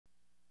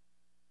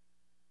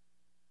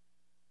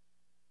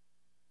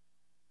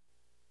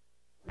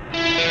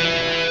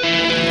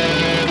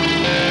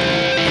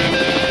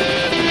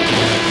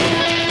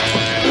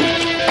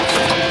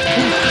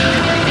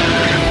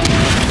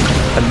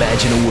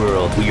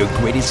your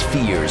greatest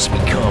fears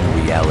become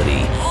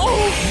reality.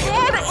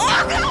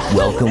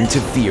 Welcome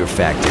to Fear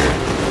Factor.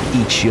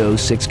 Each show,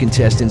 6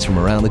 contestants from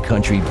around the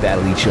country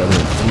battle each other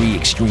in 3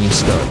 extreme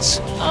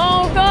stunts.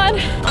 Oh God,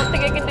 I don't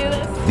think I can do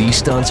this. These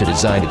stunts are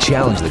designed to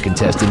challenge the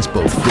contestants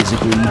both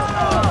physically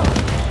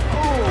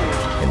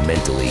and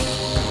mentally.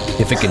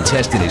 If a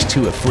contestant is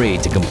too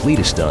afraid to complete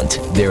a stunt,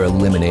 they're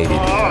eliminated.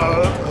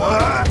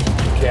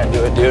 Can't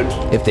do it, dude.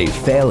 If they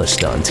fail a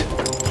stunt,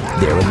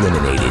 they're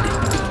eliminated.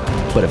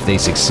 But if they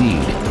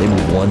succeed, they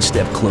move one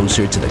step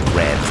closer to the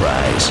grand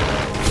prize,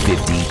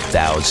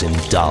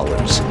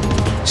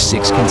 $50,000.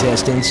 6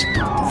 contestants,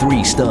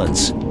 3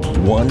 stunts,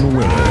 1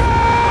 winner.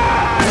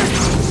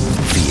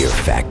 Fear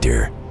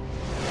Factor.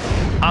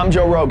 I'm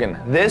Joe Rogan.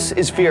 This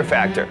is Fear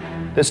Factor.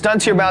 The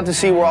stunts you're about to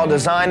see were all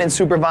designed and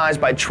supervised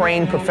by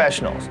trained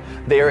professionals.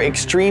 They are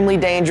extremely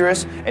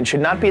dangerous and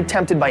should not be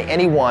attempted by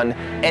anyone,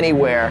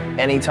 anywhere,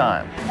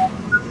 anytime.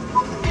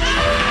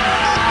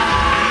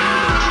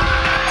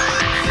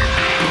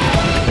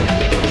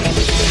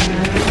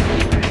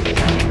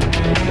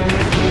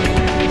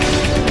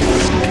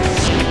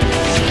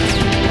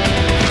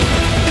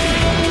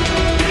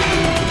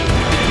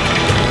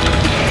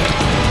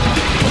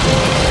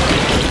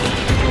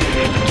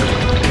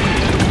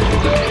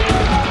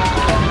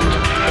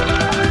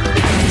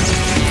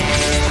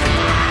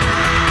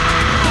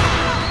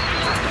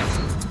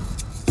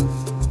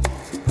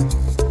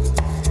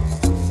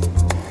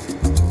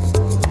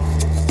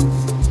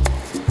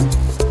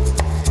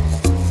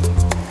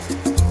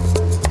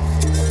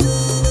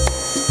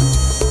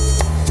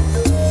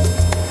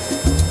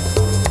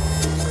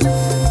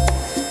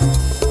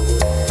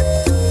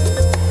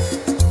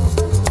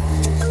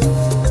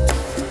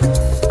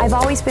 I've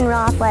always been real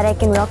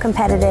athletic and real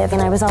competitive,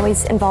 and I was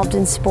always involved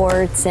in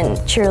sports and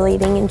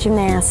cheerleading and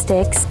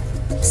gymnastics.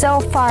 So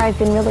far, I've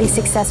been really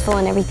successful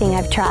in everything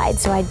I've tried,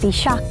 so I'd be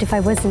shocked if I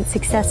wasn't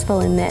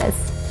successful in this.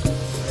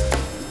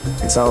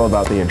 It's all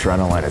about the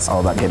adrenaline. It's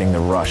all about getting the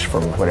rush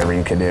from whatever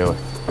you can do.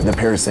 The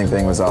piercing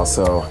thing was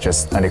also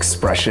just an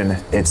expression.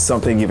 It's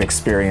something you've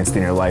experienced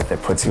in your life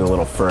that puts you a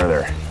little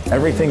further.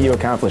 Everything you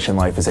accomplish in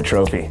life is a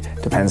trophy.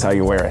 Depends how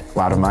you wear it. A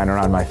lot of mine are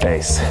on my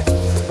face.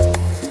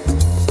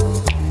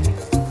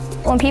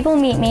 When people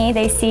meet me,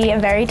 they see a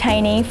very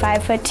tiny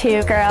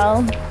 5'2"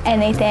 girl,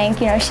 and they think,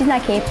 she's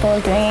not capable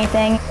of doing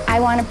anything. I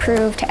want to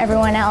prove to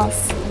everyone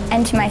else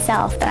and to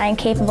myself that I'm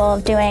capable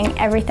of doing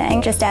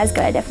everything just as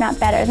good, if not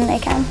better, than they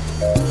can.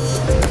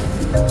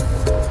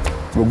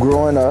 Well,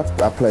 growing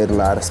up, I played a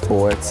lot of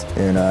sports,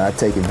 and I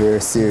take it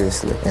very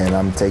seriously, and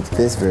I'm taking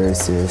this very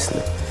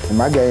seriously. And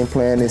my game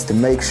plan is to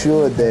make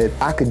sure that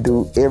I could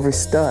do every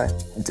stunt.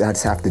 I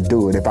just have to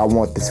do it if I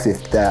want this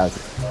 50,000.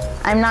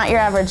 I'm not your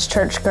average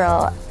church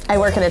girl. I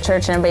work at a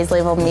church and everybody's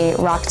labeled me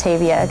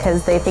Rocktavia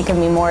because they think of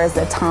me more as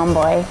a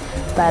tomboy,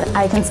 but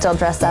I can still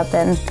dress up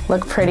and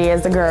look pretty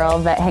as a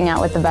girl, but hang out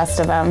with the best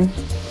of them.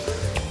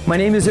 My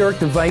name is Eric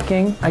the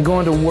Viking. I go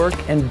into work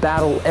and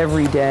battle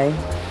every day.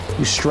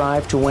 You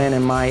strive to win,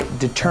 and my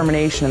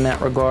determination in that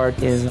regard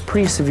is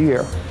pretty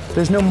severe.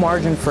 There's no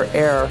margin for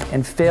error,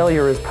 and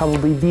failure is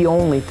probably the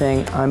only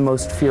thing I'm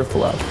most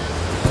fearful of.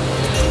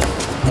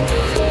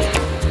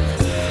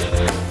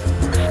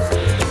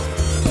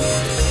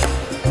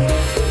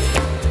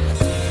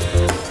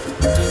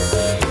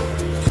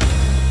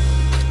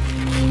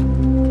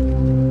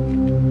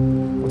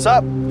 What's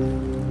up?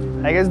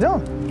 How you guys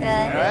doing? Good.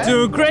 Right.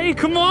 Doing great,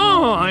 come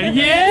on,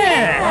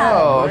 yeah!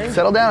 Oh,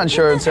 settle down,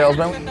 insurance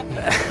salesman.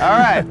 All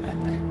right.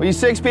 Well, you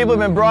 6 people have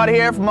been brought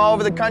here from all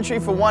over the country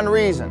for one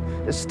reason: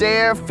 to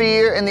stare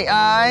fear in the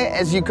eye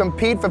as you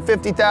compete for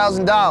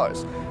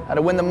 $50,000. Now,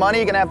 to win the money,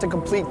 you're gonna have to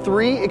complete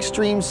 3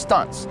 extreme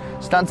stunts.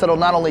 Stunts that'll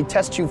not only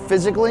test you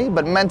physically,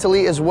 but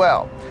mentally as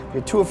well. If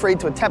you're too afraid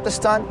to attempt a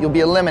stunt, you'll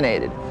be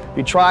eliminated. If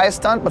you try a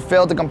stunt but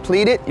fail to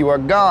complete it, you are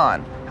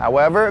gone.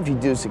 However, if you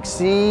do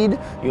succeed,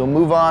 you'll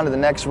move on to the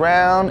next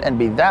round and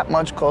be that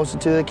much closer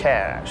to the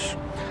cash.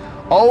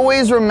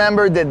 Always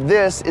remember that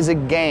this is a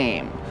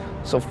game.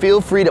 So feel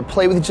free to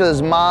play with each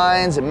other's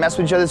minds and mess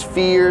with each other's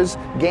fears.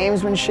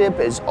 Gamesmanship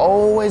is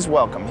always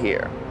welcome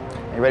here.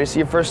 Are you ready to see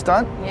your first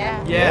stunt?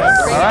 Yeah.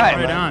 Yes. All right.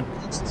 Right on.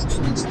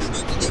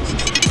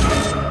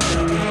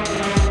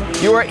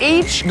 You are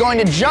each going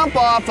to jump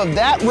off of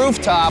that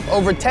rooftop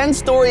over 10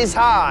 stories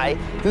high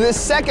to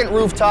this second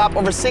rooftop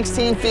over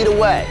 16 feet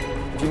away.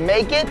 If you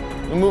make it,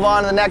 you move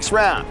on to the next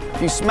round.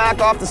 If you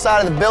smack off the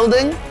side of the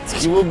building,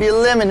 you will be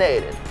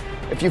eliminated.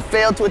 If you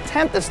fail to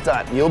attempt the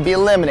stunt, you'll be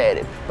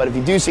eliminated. But if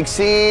you do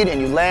succeed and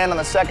you land on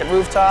the second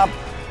rooftop,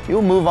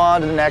 you'll move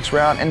on to the next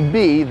round and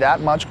be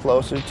that much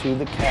closer to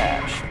the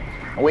cash.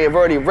 We have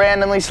already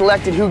randomly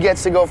selected who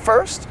gets to go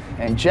first,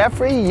 and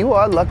Jeffrey, you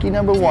are lucky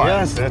number 1.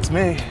 Yes, that's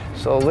me.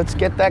 So let's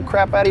get that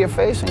crap out of your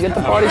face and get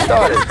the party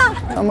started.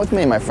 Come with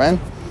me, my friend.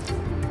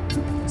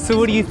 So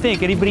what do you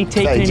think? Anybody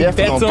taking Hey, any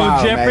Jeffrey bets gonna on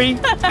foul, Jeffrey?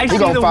 man. I He see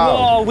gonna the foul.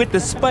 wall with the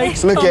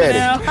spikes Look coming at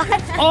it. out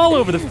all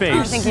over the I don't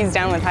think face. he's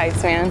down with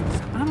heights, man.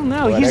 I don't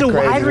know. Boy, He's that a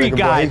crazy wiry looking boy.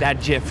 guy, that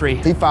Jeffrey.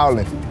 He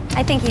fouling.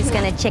 I think he's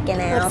gonna chicken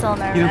out.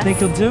 You don't think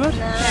he'll do it?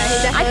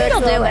 I think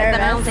he'll do it,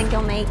 but I don't think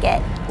he'll make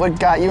it. What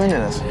got you into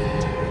this?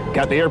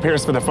 Got the ear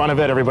pierced for the fun of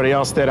it. Everybody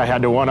else did. I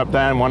had to one-up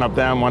them, one-up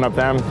them, one-up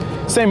them.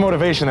 Same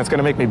motivation that's going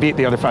to make me beat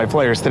the other 5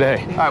 players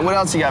today. All right, what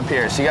else you got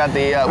pierced? You got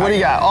the, what do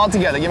you got? All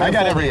together, give me I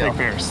got full everything deal.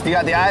 pierced. You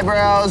got the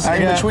eyebrows,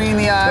 in between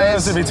the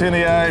eyes. Those in between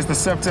the eyes, the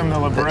septum, the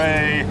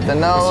labret. The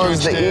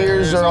nose, the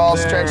ears are all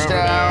stretched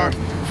out.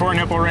 4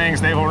 nipple rings,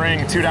 navel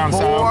ring, 2 down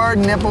south. 4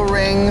 nipple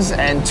rings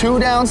and 2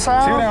 down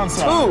south? 2 down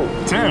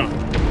south.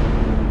 2.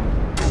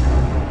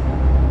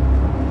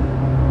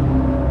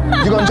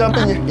 You gonna jump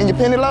in your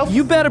penny loaf?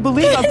 You better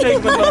believe I'm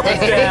taking my loafers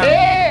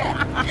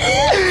down.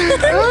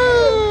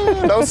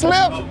 Don't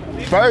slip.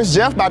 First,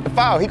 Jeff about to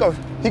fall. He gonna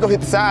hit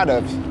the side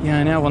of you. Yeah,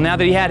 I know. Well, now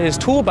that he had his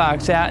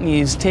toolbox out and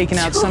he's taken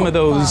out some of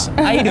those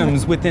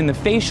items within the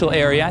facial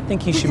area, I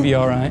think he should be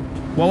all right.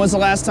 When was the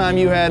last time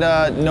you had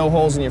no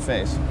holes in your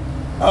face?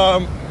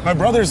 My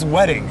brother's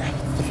wedding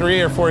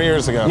 3 or 4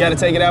 years ago. You had to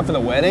take it out for the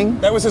wedding?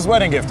 That was his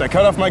wedding gift. I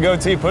cut off my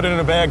goatee, put it in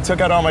a bag, took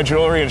out all my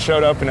jewelry, and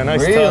showed up in a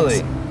nice Really?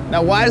 tux.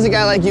 Now, why does a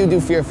guy like you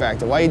do Fear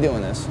Factor? Why are you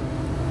doing this?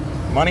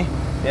 Money?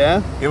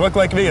 Yeah? You look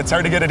like me. It's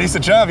hard to get a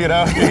decent job, you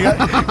know? You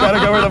gotta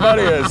go where the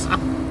money is.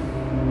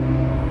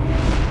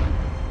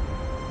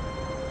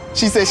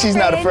 She said she's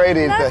not afraid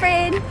of Not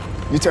anything.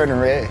 afraid. You turning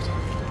red.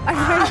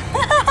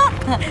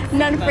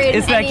 Not afraid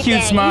It's of that anything.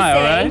 cute smile,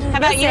 right? How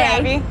about you,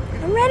 Abby?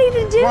 I'm ready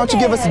to do Why don't you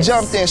give us a this.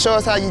 jump then? Show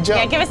us how you jump.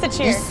 Yeah, give us a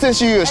cheer.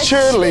 Since you're a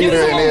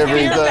cheerleader and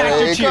everything.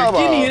 Come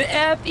Give me on. an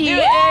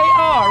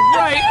F-E-A-R.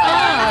 Right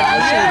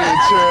on. She ain't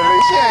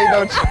cheerleader. She ain't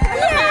no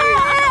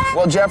cheerleader.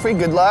 Well, Jeffrey,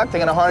 good luck. They're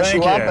gonna harness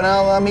Thank you up, you. and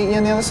I'll meet you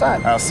on the other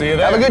side. I'll see you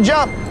there. Have a good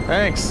jump.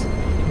 Thanks.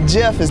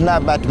 Jeff is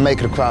not about to make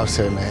it across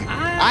here, man.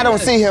 I don't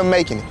see him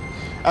making it.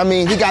 I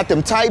mean, he got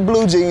them tight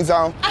blue jeans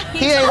on.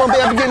 He ain't gonna be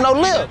able to get no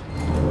lip.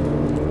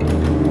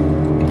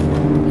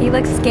 He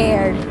looks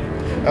scared.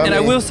 And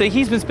I will say,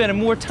 he's been spending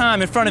more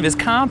time in front of his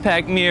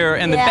compact mirror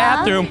in the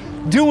bathroom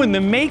doing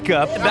the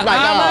makeup. The like, oh,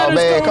 eyeliner's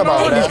man, going come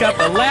on on. now. He's got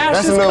the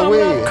lashes That's a little coming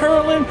weird. up,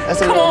 curling. That's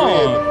a Come little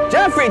on. weird.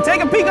 Jeffrey,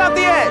 take a peek off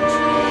the edge.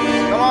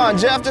 Come on,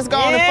 Jeff, just go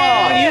on and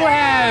Yeah, fall. you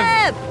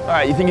have. All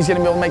right, you think he's gonna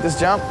be able to make this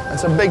jump?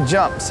 That's a big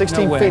jump.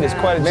 16 No way. feet is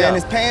quite a Man,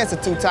 his jump. pants are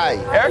too tight.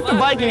 Eric the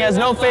Viking has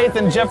no faith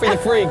in Jeffrey the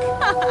Freak.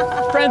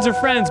 Friends are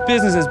friends,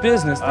 business is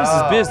business. This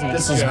is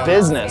business. This is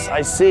business,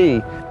 I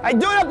see. Hey,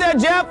 do it up there,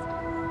 Jeff.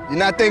 You're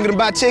not thinking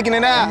about chicking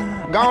it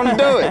out. Go on and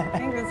do it.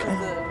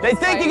 They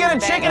think you're gonna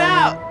chicken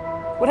out.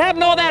 What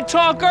happened to all that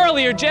talk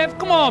earlier, Jeff?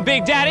 Come on,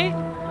 Big Daddy.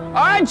 All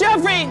right,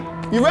 Jeffrey,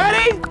 you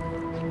ready?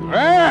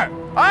 Yeah.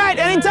 All right,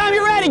 anytime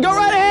you're ready, go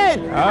right ahead.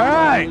 All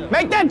right.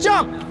 Make that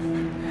jump.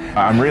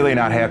 I'm really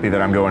not happy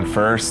that I'm going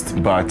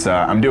first, but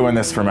I'm doing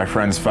this for my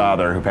friend's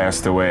father who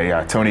passed away,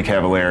 Tony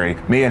Cavallari.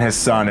 Me and his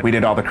son, we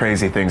did all the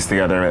crazy things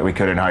together that we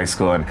could in high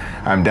school, and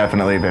I'm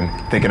definitely been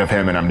thinking of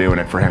him, and I'm doing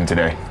it for him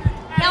today.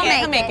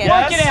 He'll make it.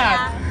 Work it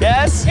out.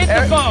 Yes. Hit the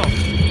Eric, phone.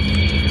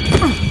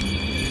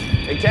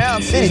 it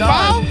counts. Did he He's on.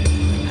 fall?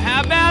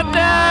 How about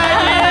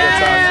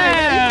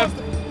that?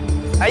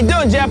 Yeah. How you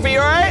doing, Jeffrey? You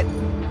all right?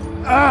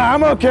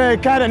 I'm okay.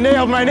 Kind of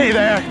nailed my knee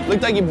there.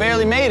 Looked like you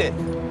barely made it.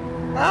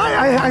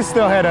 I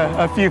still had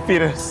a few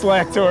feet of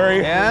slack, Tori.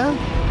 Yeah?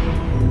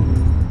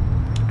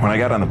 When I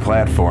got on the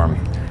platform,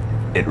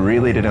 it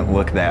really didn't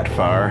look that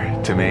far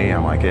to me.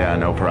 I'm like, yeah,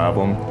 no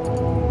problem.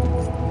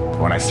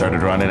 When I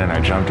started running and I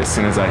jumped, as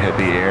soon as I hit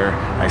the air,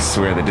 I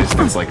swear the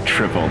distance like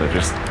tripled. It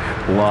just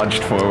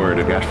launched forward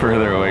and got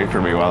further away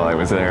from me while I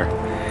was there.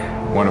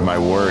 One of my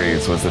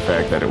worries was the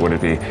fact that it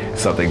wouldn't be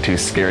something too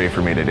scary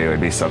for me to do. It'd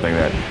be something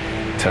that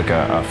took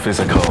a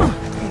physical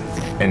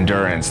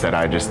endurance that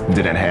I just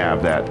didn't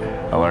have, that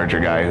a larger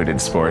guy who did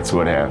sports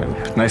would have.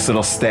 And nice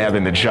little stab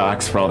in the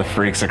jocks for all the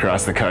freaks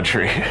across the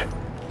country.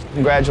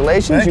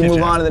 Congratulations. Thank you you, move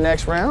Jeff. on to the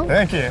next round.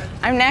 Thank you.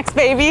 I'm next,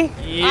 baby.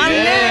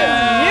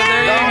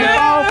 Yeah.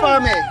 Don't fall for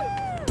me.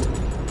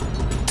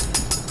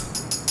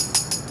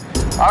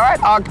 All right,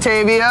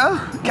 Octavia,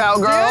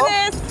 cowgirl.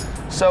 Do this.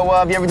 So,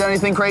 have you ever done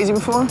anything crazy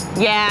before?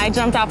 Yeah, I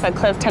jumped off a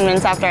cliff 10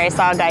 minutes after I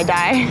saw a guy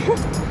die.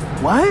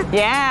 What?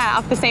 Yeah,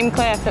 off the same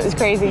cliff. It was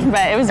crazy,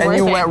 but it was And worth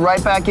you it. went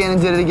right back in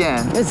and did it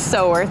again. It's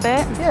so worth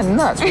it. Yeah,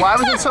 nuts. Why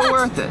was it so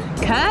worth it?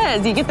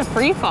 Cause you get the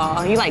free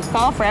fall. You like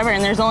fall forever,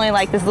 and there's only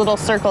like this little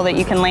circle that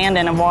you can land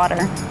in of water.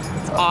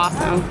 It's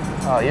awesome.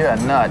 Oh, you're a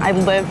nut. I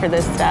live for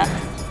this stuff.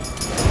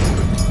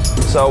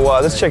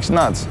 So, this chick's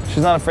nuts.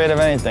 She's not afraid of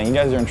anything. You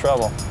guys are in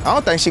trouble. I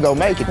don't think she gonna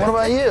make it. What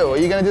about you? Are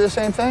you gonna do the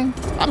same thing?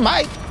 I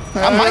might.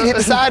 I might hit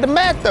the side of the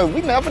mat though.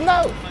 We never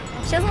know.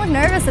 She doesn't look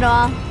nervous at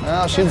all.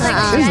 No, she's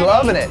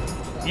loving it.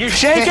 You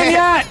shaking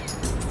yet?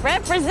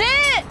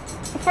 Represent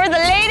for the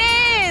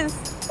ladies.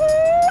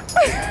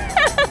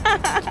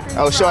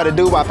 Oh, Shorty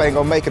Doo-Wop ain't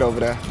gonna make it over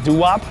there.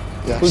 Doo-wop?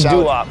 Yeah, Who's Shorty.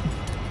 Doo-wop?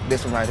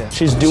 This one right here.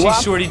 She's Doo-wop?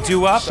 She's Shorty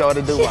Do-Up.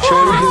 Shorty Doo-Wop.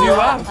 Shorty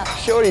Doo-Wop?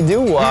 Shorty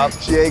Doo-Wop.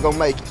 She ain't gonna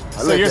make it.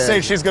 So you're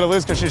saying she's gonna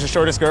lose because she's the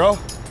shortest girl?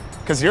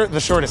 Because you're the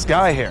shortest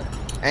guy here.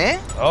 Eh?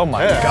 Oh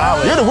my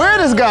God. You're the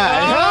weirdest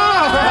guy.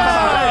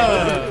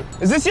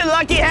 Is this your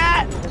lucky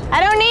hat? I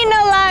don't need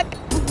no luck.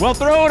 We'll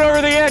throw it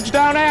over the edge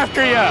down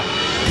after you.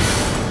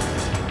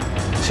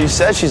 She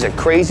says she's a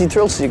crazy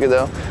thrill seeker,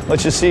 though.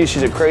 Let's just see,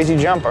 she's a crazy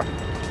jumper.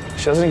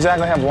 She doesn't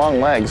exactly have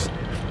long legs.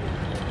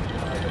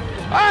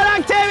 All right,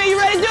 Octavia, you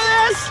ready to do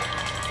this?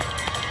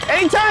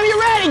 Anytime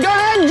you're ready, go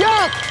ahead and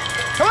jump.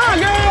 Come on,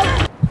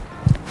 girl.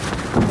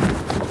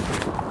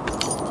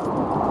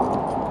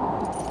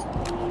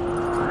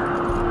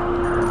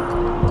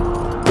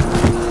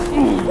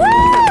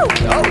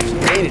 Oh, she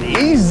made it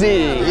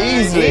easy.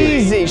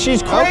 Easy.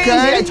 She's crazy,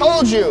 okay. I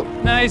told you.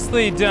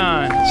 Nicely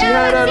done. She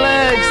had her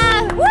legs.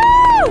 Woo!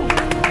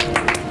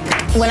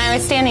 When I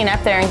was standing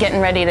up there and getting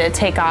ready to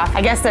take off,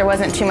 I guess there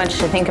wasn't too much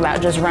to think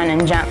about, just run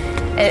and jump.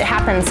 It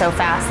happens so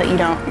fast that you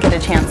don't get a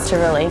chance to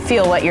really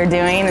feel what you're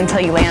doing until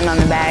you land on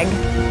the bag.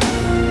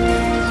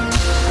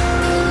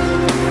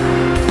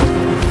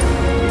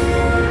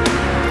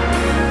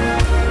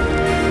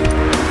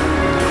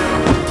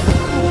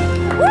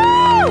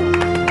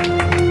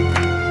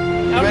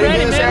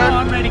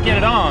 I'm ready to get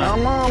it on.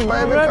 Come on, baby.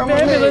 All right, come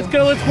baby, on, baby. let's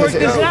go. Let's work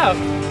this out.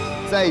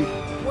 Say,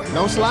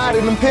 don't slide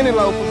in them penny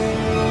loafers.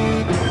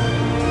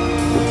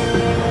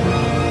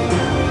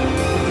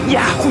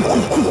 Yeah.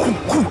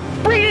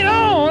 Bring it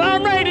on.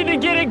 I'm ready to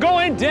get it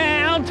going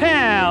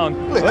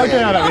downtown. Look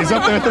at him. He's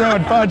up there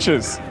throwing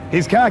punches.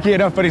 He's cocky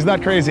enough, but he's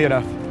not crazy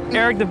enough.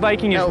 Eric the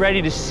Viking is ready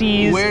to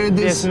seize Where did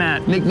this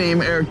match.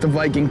 Nickname Eric the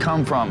Viking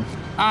come from?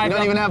 You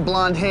don't even have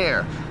blonde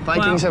hair.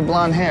 Vikings have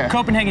blonde hair.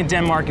 Copenhagen,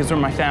 Denmark is where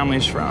my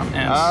family's from.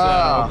 And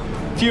so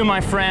a few of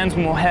my friends,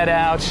 when we'll head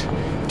out,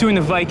 doing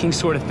the Viking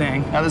sort of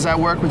thing. How does that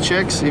work with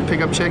chicks? You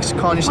pick up chicks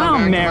calling yourself Well,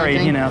 Eric I'm the married,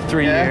 Viking? you know,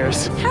 3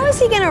 years. How is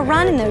he gonna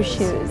run in those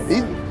shoes?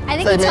 I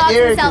think he talks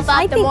himself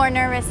up the more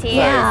nervous he is.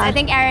 Yeah. I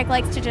think Eric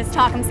likes to just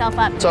talk himself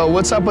up. So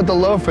what's up with the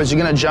loafers? You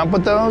gonna jump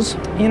with those?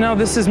 You know,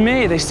 this is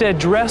me. They said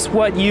dress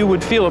what you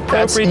would feel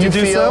appropriate to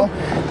do so.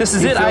 This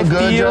is it. I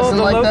feel the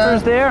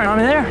loafers there, and I'm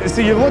there.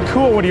 See, you look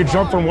cool when you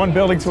jump from one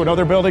building to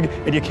another building,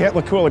 and you can't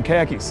look cool in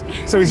khakis.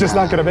 So he's just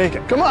not gonna make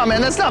it. Come on,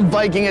 man. That's not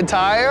Viking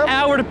attire.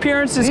 Outward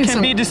appearances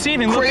can be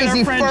deceiving. Look at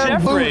our friend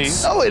Jeffrey.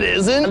 No, it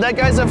isn't. That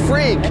guy's a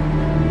freak.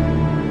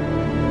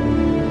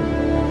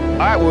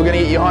 All right, we're gonna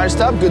get you harnessed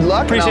up. Good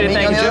luck. Appreciate and it.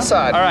 I'll meet you on the other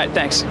side. All right,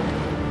 thanks.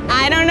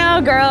 I don't know,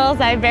 girls.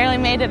 I barely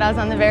made it. I was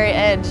on the very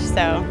edge,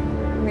 so.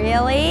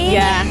 Really?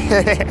 Yeah.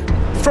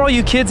 For all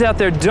you kids out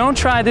there, don't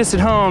try this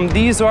at home.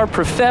 These are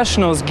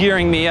professionals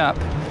gearing me up.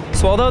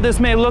 So although this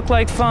may look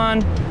like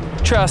fun,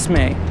 trust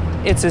me,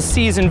 it's a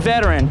seasoned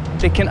veteran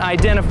that can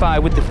identify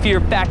with the fear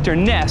factor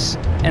ness,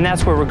 and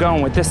that's where we're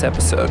going with this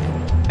episode.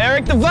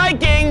 Eric the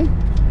Viking.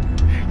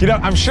 You know,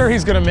 I'm sure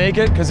he's gonna make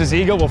it because his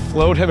ego will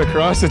float him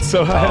across it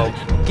so high.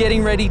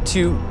 Getting ready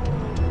to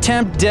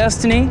tempt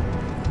destiny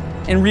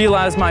and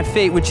realize my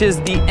fate, which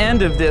is the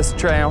end of this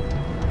trail,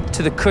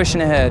 to the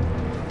cushion ahead.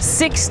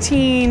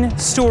 16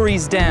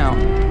 stories down.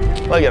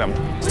 Look at him.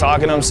 He's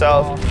talking to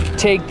himself.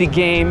 Take the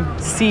game,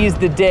 seize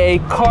the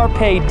day,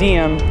 carpe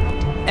diem,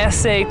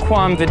 esse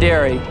quam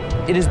videre.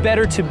 It is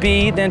better to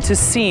be than to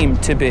seem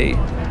to be. Be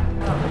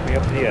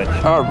up to the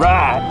edge. All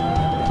right.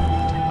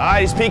 All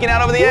right, he's peeking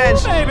out over the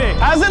edge. Baby.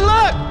 How's it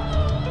look?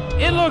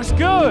 It looks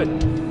good.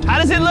 How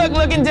does it look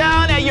looking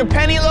down at your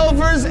penny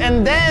loafers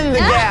and then the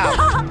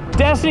gal?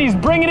 Destiny's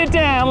bringing it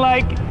down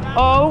like,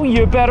 oh,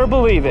 you better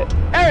believe it.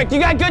 Eric, you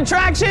got good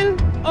traction?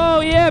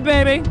 Oh, yeah,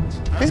 baby.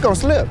 He's gonna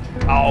slip.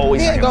 Oh,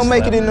 He ain't gonna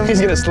make it in the. He's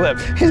gonna slip.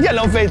 He's got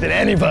no faith in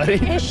anybody.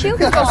 His shoe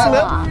could fall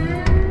off.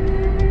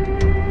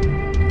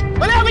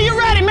 Whenever you're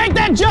ready, make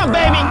that jump,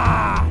 baby.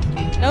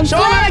 Show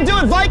him how to do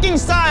it Viking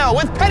style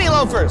with penny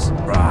loafers.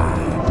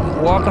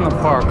 Walk in the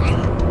park. 1,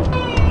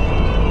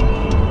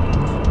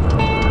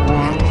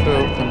 2,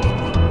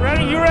 3.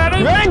 Ready? You ready?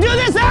 You ready to do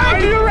this, Eric? Are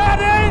you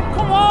ready?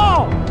 Come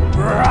on!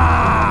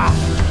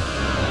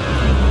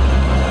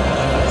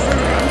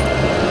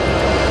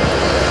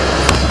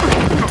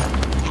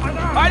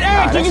 All right,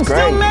 Eric, you can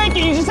still make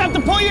it. You just have to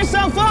pull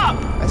yourself up.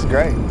 That's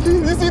great.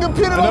 You see the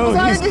penny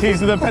loafers?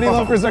 No, the penny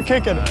loafers are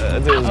kicking.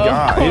 That dude's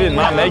gone. He did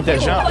not make that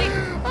jump.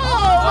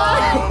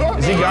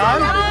 Is he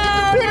gone?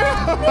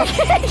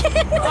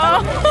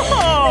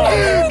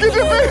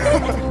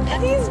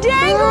 He's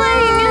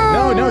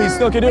dangling. No, he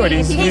still can do it.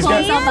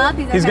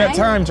 He's got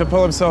time to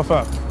pull himself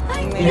up.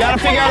 You gotta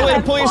figure out a way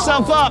to pull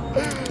yourself up.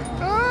 Come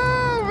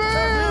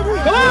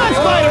on,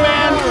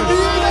 Spider-Man!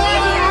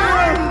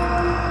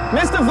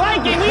 Mr.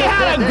 Viking, we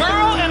had a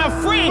girl and a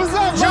freak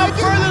jump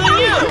further than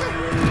you.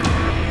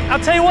 I'll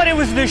tell you what, it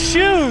was the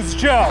shoes,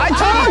 Joe. I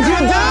told you,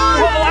 dude!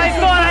 Well, I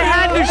thought I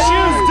had the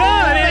shoes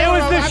done, and it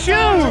was the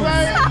shoes.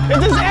 If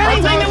there's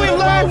anything that we've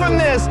learned from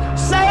this,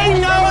 say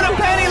no to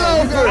penny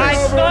loafers. I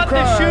thought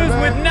the shoes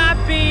would not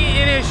be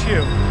an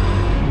issue.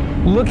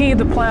 Looking at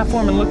the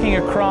platform and looking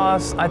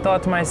across, I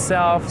thought to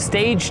myself,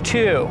 stage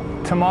 2,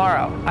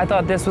 tomorrow. I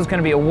thought this was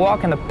gonna be a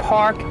walk in the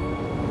park.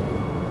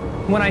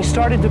 When I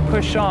started to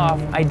push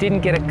off, I didn't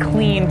get a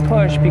clean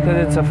push because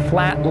it's a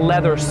flat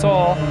leather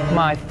sole.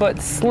 My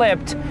foot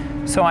slipped,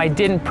 so I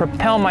didn't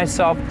propel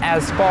myself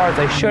as far as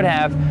I should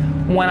have.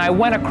 When I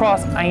went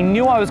across, I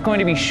knew I was going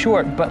to be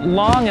short, but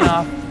long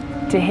enough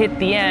to hit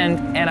the end,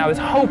 and I was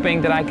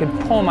hoping that I could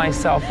pull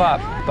myself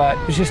up, but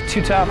it was just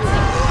too tough.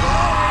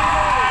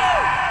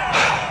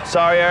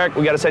 Sorry, Eric,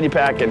 we gotta send you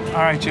packing.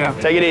 All right, Joe.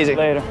 Take it easy.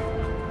 Later.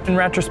 In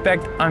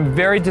retrospect, I'm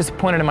very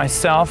disappointed in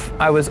myself.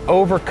 I was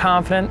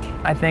overconfident.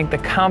 I think the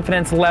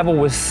confidence level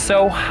was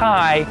so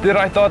high that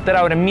I thought that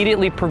I would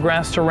immediately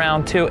progress to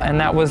round 2, and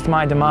that was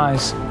my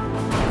demise.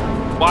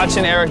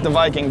 Watching Eric the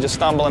Viking just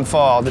stumble and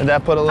fall, did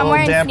that put a little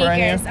damper in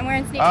you? I'm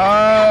wearing sneakers.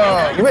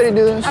 Oh, you ready to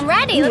do this? I'm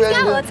ready. You Let's ready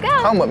go. to- Let's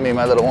go. Come with me,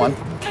 my little one.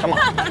 Come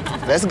on.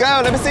 Let's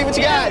go. Let me see what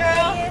you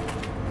got.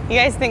 You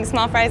guys think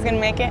Small Fry's gonna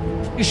make it?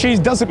 She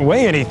doesn't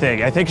weigh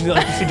anything. I think she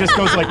just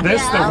goes like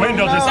this. The wind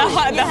will just.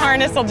 The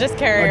harness will just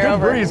carry A her good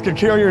over. breeze could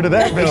carry her to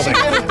that building.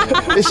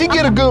 If she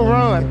get a good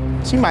run,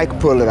 she might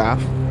pull it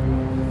off.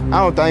 I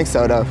don't think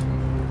so, though.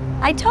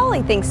 I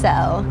totally think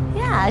so.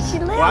 Yeah, she's a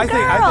little Well, I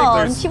think girl.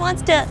 there's- She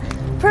wants to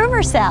prove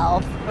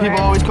herself. People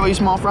always call you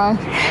Small Fry?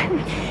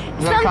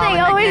 Something,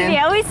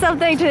 always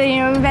something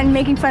to, we've been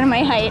making fun of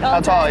my height. How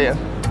tall are you?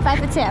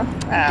 5'2".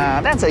 Ah,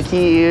 that's a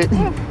cute.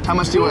 How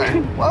much do you weigh?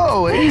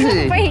 Whoa,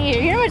 easy.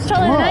 Wait, you're much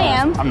taller than I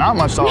am. I'm not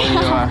much taller than you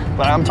are,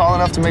 but I'm tall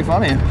enough to make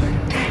fun of you.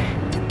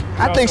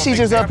 I think she's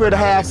just up here to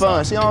have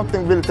fun. She don't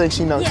really think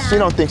she knows. Yeah. She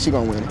don't think she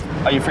gonna win it.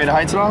 Are you afraid of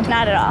heights at all?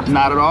 Not at all.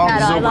 Not at all? Not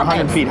This at is all. over I love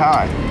 100 heights. feet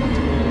high.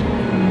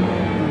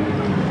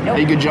 Are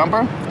you a good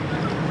jumper?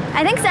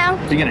 I think so. I'm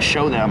You're gonna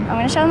show them.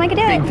 gonna show them I can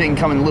do Big it. thing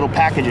come in little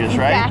packages,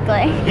 right?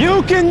 Exactly.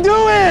 You can do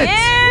it!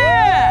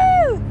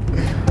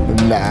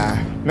 Nah.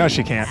 No,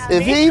 she can't.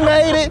 If he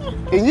made it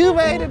and you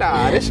made it,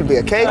 this should be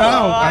a cake.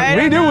 Oh,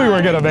 we knew we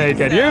were gonna make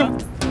it. You?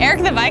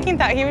 Eric the Viking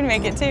thought he would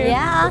make it too.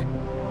 Yeah.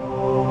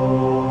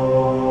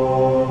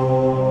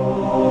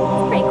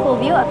 Pretty cool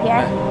view up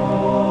here.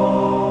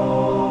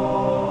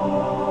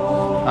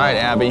 All right,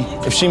 Abby.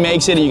 If she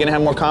makes it, are you gonna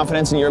have more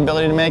confidence in your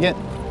ability to make it?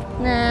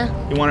 Nah,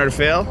 You want her to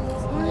fail?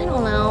 I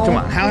don't know. Come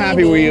on, how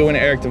happy were you when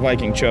Eric the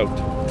Viking choked?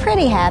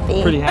 Pretty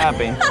happy. Pretty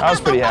happy. I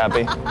was pretty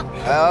happy.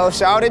 Oh,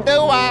 shout it,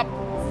 do-wop.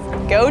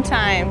 Go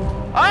time.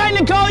 All right,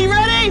 Nicole, you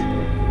ready?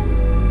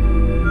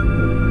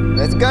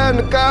 Let's go,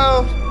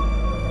 Nicole.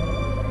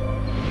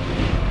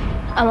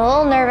 I'm a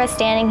little nervous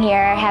standing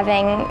here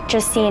having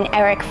just seen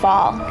Eric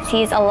fall.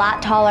 He's a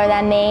lot taller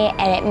than me,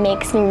 and it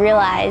makes me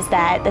realize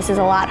that this is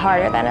a lot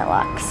harder than it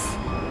looks.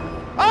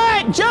 All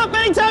right, jump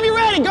anytime you're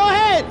ready. Go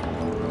ahead.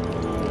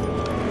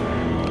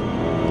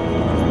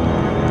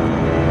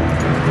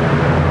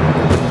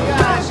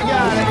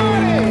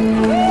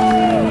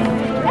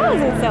 That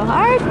wasn't so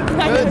hard.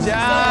 Good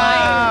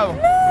job.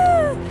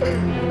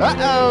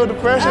 Uh-oh, the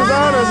pressure's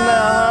on us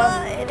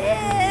now, huh? It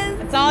is.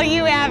 It's all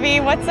you, Abby.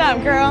 What's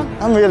up, girl?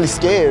 I'm really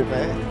scared,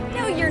 man.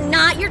 No, you're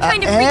not. You're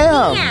trying to I freak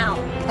am. me out.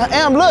 I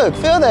am. Look,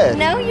 feel that.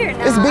 No, you're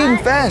not. It's beating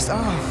fast.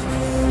 Oh.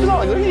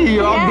 Look at you,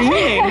 you're all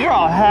beaming. You're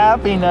all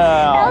happy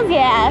now. Hell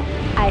yeah.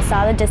 I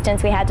saw the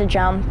distance we had to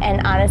jump,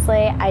 and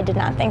honestly, I did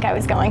not think I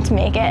was going to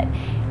make it.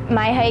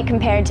 My height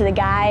compared to the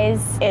guys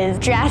is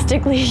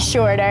drastically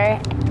shorter.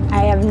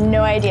 I have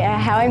no idea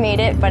how I made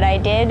it, but I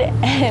did,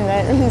 and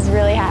I was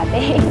really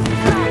happy.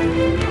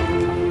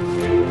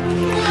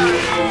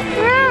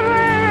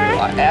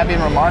 Abby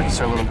and Remarcus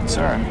are a little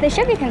concerned. They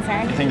should be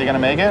concerned. You think they're gonna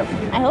make it?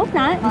 I hope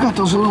not. Look at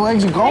those little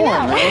legs are going,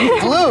 I know. man. You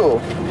flew.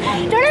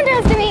 Don't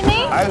underestimate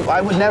me.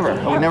 I would never.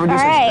 I would never do All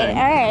such right, a thing.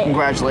 all right.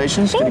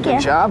 Congratulations. Thank Did a good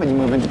you. job, and you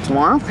move into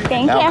tomorrow.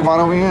 Thank now you. come on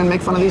over here and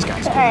make fun of these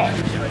guys. All right.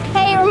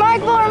 Hey,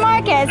 Remarkable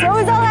Remarcus, what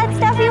was all that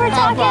stuff you were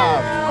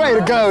talking? Way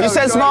to go. You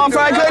said Small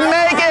Fry couldn't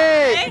make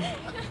it.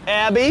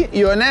 Abby,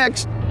 you're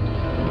next.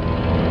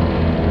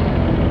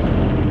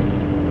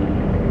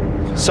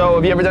 So,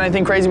 have you ever done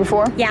anything crazy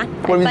before? Yeah.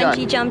 What have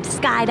you Bungee done? jumped,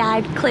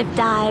 skydived, cliff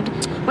dived.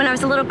 When I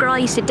was a little girl, I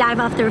used to dive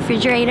off the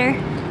refrigerator.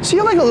 So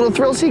you're like a little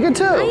thrill seeker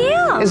too.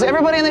 I am. Is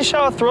everybody in this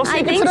show a thrill seeker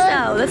I think today?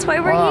 so. That's why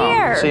we're Wow.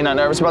 here. So you're not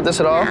nervous about this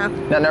at all? No.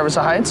 Not nervous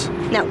of heights?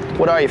 No,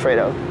 What are you afraid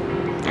of?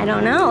 I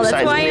don't know. That's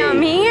Besides why me.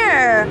 I'm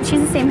here.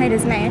 She's the same height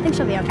as me. I think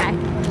she'll be okay.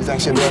 You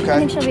think she'll be I okay?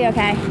 think she'll be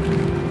okay.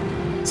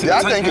 See,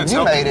 I think if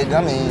you made it,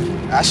 I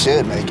mean, I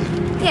should make it.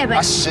 Yeah, I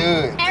but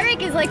should.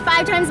 Eric is like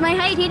 5 times my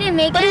height. He didn't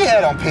make But he it.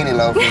 had on penny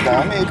loafers, though.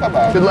 I mean, come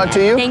on. Good luck to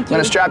you. Thank I'm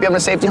gonna you. strap you up in a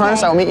safety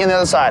harness. I'll meet you on the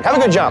other side. Have a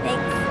good jump.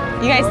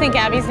 You guys think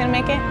Abby's gonna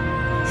make it?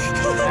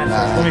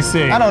 Nah. Let me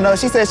see. I don't know.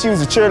 She said she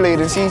was a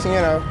cheerleader. She you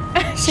know.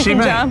 She She can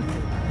may. jump.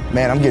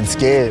 Man, I'm getting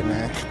scared,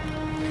 man.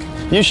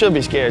 You should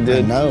be scared, I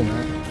dude. know,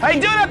 man. How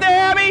you doing up there,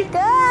 Abby?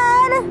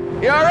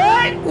 Good. You all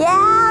right?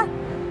 Yeah.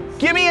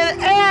 Give me an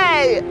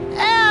A.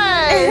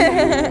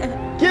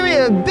 A. Give me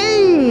a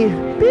B.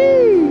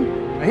 B.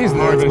 He's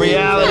nervous.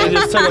 Reality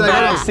just took a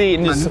back seat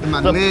and just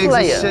My the legs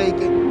player. are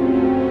shaking.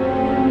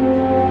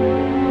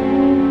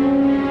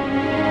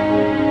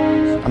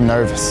 I'm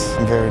nervous.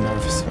 I'm very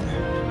nervous.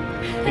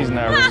 He's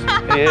nervous.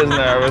 He is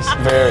nervous.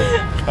 Very.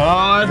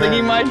 Oh, I think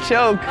he might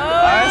choke.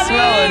 I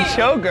smell a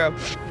choker.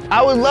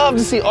 I would love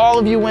to see all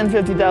of you win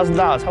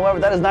 $50,000. However,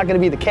 that is not going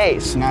to be the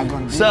case. Not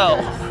gonna be So,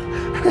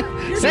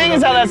 seeing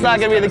as how that's not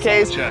going to be the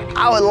case,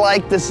 I would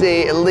like to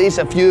see at least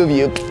a few of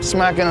you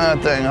smacking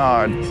that thing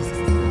hard.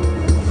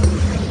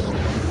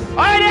 All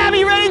right, Abby,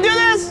 you ready to do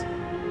this?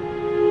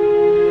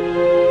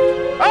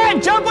 All right,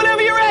 jump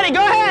whenever you're ready.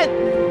 Go ahead.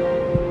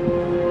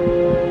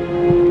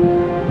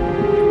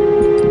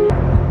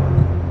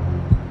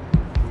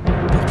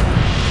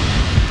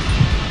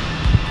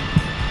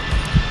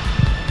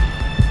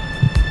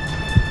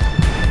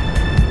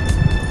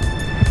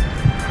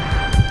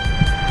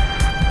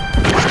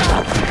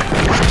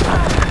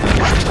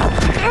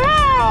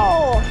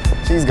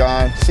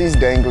 She's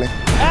dangling.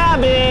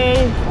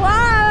 Abby!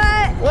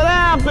 What? What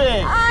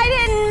happened? I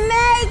didn't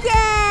make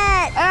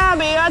it!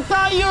 Abby, I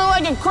thought you were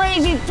like a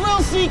crazy,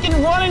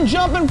 thrill-seeking, running,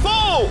 jumping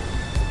fool!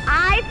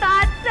 I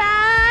thought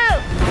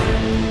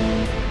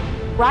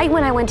so! Right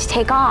when I went to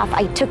take off,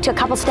 I took a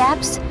couple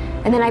steps,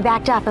 and then I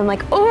backed up. I'm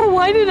like, oh,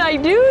 why did I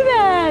do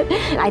that?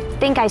 I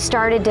think I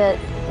started to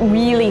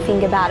really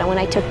think about it when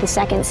I took the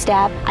second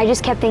step. I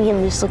just kept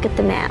thinking, just look at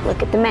the mat,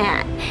 look at the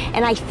mat.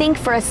 And I think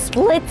for a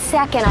split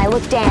second I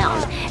looked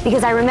down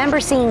because I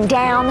remember seeing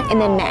down and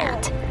then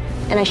mat.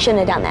 And I shouldn't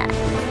have done that.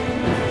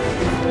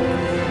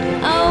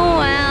 Oh,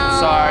 well.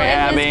 Sorry, it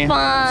Abby. was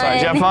fun. Sorry,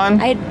 did you have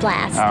fun? I had a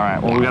blast. All right,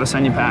 well, we gotta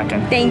send you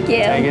packing. Thank you.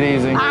 Take it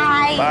easy.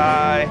 Bye.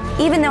 Bye.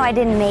 Even though I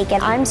didn't make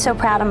it, I'm so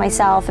proud of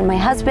myself, and my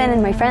husband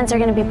and my friends are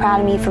gonna be proud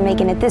of me for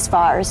making it this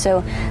far,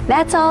 so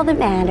that's all that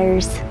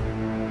matters.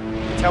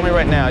 Tell me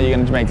right now you're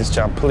gonna make this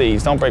jump,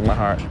 please. Don't break my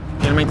heart. You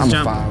gonna make this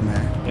jump? I'm a fly,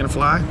 man. You gonna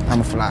fly?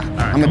 I'm a fly. right,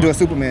 I'm gonna do a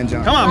Superman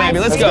jump. Come on, baby,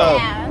 let's go.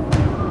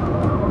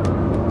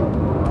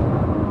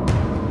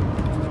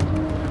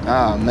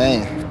 Oh,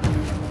 man.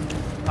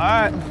 All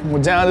right,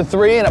 we're down to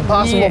 3 and a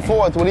possible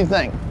 4th. What do you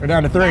think? We're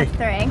down to 3.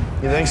 3.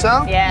 You think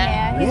so?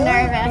 Yeah. He's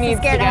nervous. He's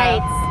scared of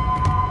heights.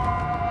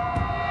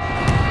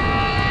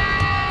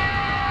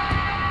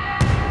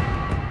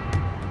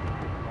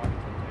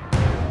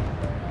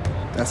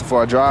 That's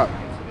before I drop.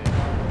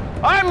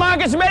 All right,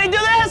 Marcus, you ready to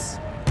do this?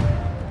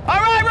 All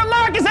right,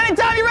 Marcus,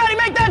 anytime you're ready,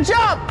 make that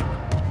jump.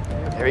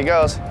 Here he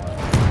goes.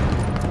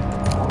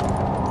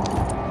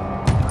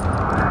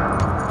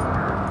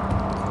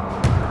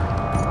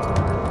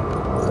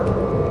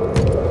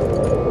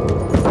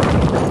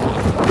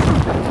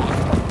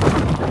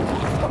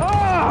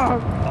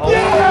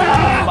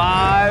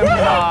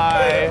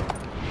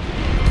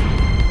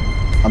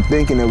 I'm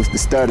thinking it was the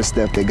stutter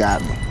step that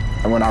got me.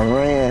 And when I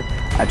ran,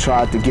 I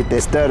tried to get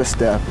that stutter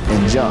step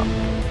and jump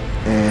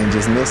and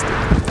just missed it.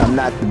 I'm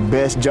not the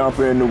best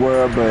jumper in the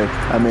world, but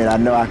I mean, I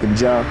know I can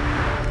jump.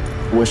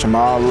 Wish them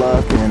all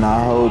luck, and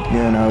I hope,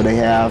 you know, they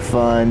have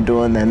fun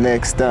doing their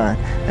next stunt.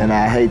 And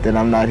I hate that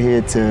I'm not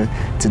here to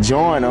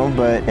join them,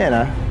 but, you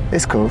know,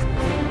 it's cool.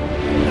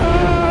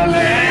 And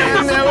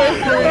there were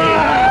 3.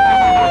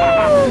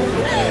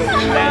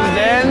 And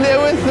then there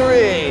were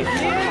 3.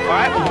 All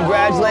right, well,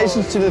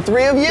 congratulations to the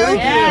 3 of you.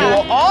 Thank you.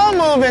 We'll all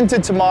move into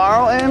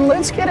tomorrow, and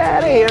let's get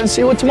out of here and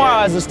see what tomorrow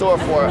has in store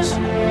for us.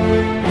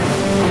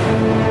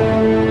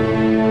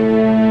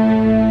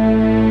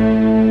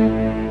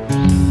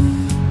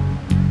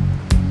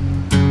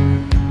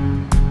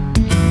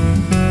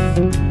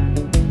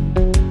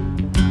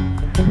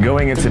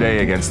 Going in today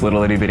against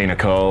little itty bitty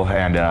Nicole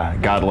and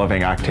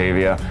God-loving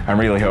Octavia, I'm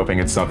really hoping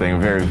it's something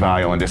very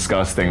vile and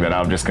disgusting that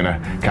I'm just gonna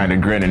kind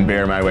of grin and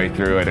bear my way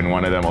through it, and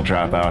one of them will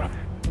drop out.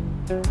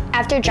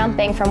 After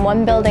jumping from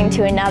one building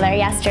to another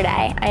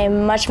yesterday, I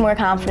am much more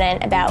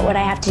confident about what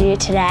I have to do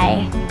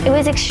today. It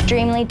was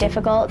extremely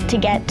difficult to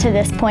get to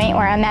this point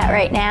where I'm at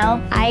right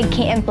now. I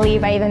can't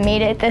believe I even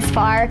made it this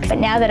far, but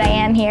now that I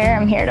am here,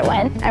 I'm here to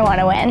win. I want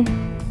to win.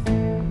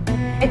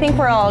 I think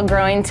we're all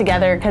growing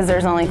together because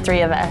there's only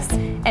 3 of us.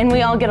 And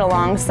we all get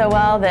along so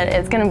well that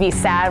it's going to be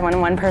sad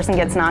when one person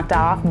gets knocked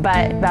off,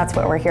 but that's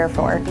what we're here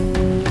for.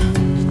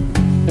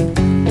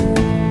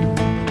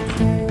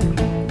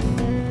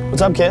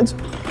 What's up, kids?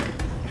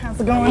 How's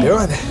it going?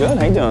 Good. Good,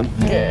 how you doing?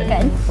 Good.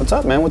 Good. What's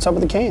up, man? What's up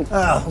with the cane?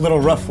 A little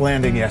rough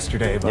landing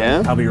yesterday, but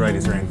Yeah? I'll be right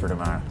as rain for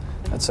tomorrow.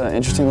 That's an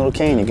interesting little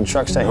cane. You can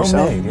truck that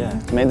yourself? Homemade, yeah.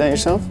 You made that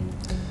yourself?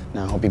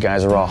 Now, I hope you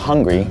guys are all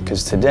hungry,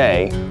 because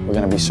today we're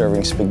going to be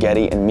serving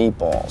spaghetti and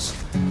meatballs,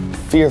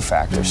 Fear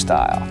Factor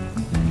style.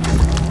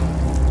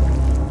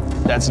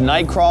 That's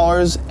night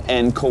crawlers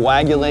and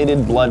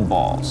coagulated blood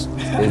balls.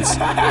 It's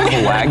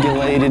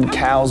coagulated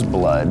cow's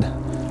blood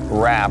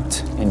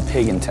wrapped in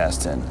pig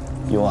intestine.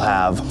 You'll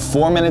have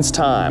 4 minutes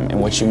time in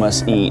which you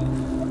must eat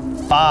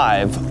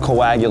 5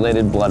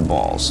 coagulated blood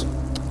balls.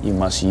 You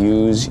must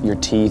use your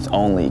teeth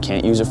only. You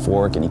can't use a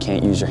fork and you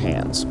can't use your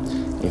hands.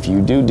 If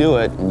you do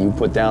it and you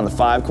put down the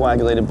 5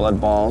 coagulated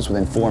blood balls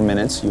within 4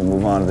 minutes, you'll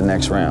move on to the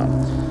next round.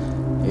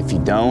 If you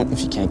don't,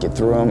 if you can't get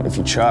through them, if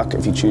you chuck,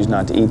 if you choose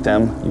not to eat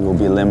them, you will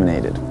be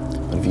eliminated.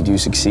 But if you do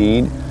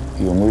succeed,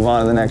 you will move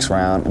on to the next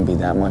round and be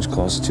that much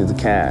closer to the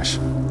cash.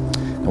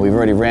 Now, we've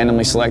already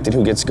randomly selected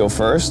who gets to go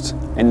first.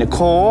 And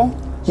Nicole,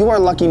 you are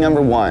lucky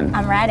number 1.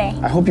 I'm ready.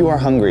 I hope you are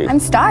hungry.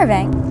 I'm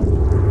starving.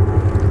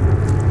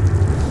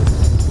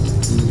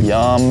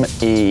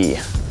 Yum-y.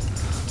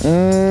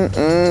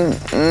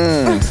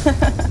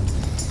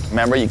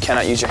 Remember, you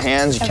cannot use your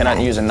hands, you cannot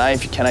use a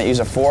knife, you cannot use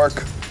a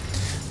fork.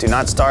 Do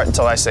not start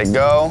until I say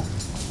go.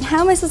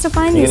 How am I supposed to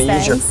find You're these gonna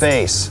things? use your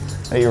face.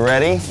 Are you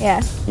ready?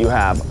 Yeah. You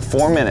have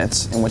 4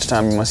 minutes in which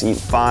time you must eat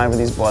 5 of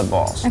these blood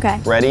balls. Okay.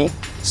 Ready,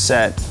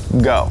 set,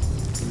 go.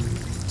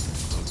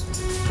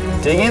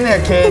 Dig in there,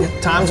 kid.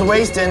 Time's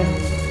a-wasting.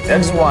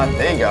 There's 1.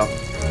 There you go.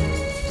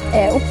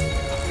 Ew.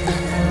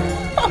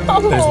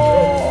 There's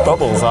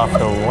bubbles off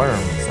the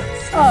worms.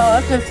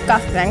 Oh, that's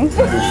disgusting.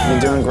 You're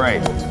doing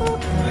great.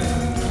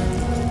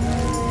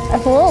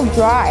 It's a little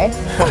dry.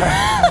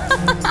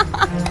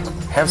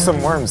 Have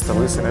some worms to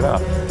loosen it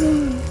up.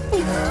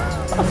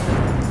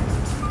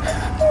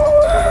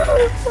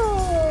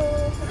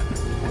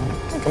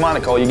 Come on,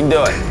 Nicole, you can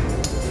do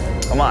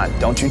it. Come on,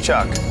 don't you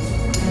chuck.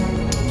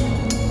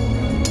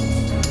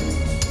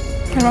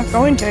 I'm not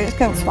going to, I'm just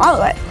gonna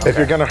swallow it. If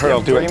you're gonna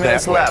hurl, do it 3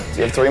 minutes that way. left.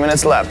 You have 3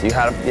 minutes left. You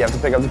have to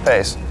pick up the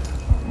pace.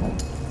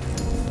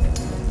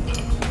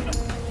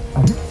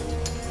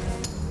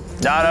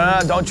 No,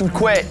 don't you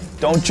quit.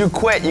 Don't you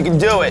quit, you can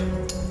do it.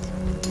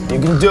 You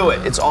can do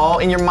it, it's all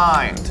in your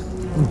mind.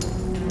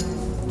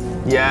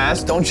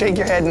 Yes, don't shake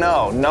your head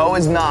no. No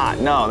is not,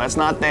 no, that's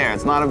not there,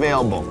 it's not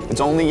available. It's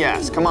only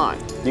yes, come on,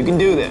 you can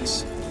do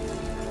this.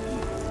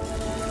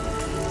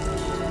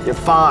 You're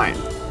fine.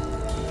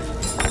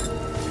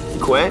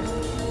 Quit?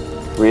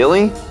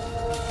 Really?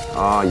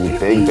 Oh, you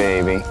big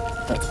baby.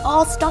 It's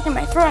all stuck in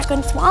my throat, I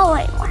couldn't swallow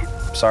it anymore.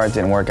 Sorry it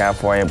didn't work out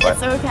for you, but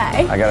It's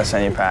okay. I gotta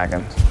send you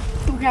packing.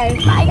 Okay,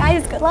 bye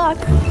guys, good luck.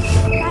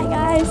 Bye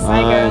guys.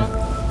 Bye, girl.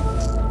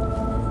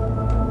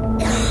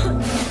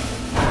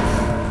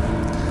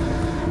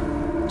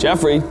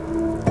 Jeffrey,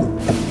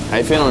 how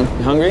you feeling?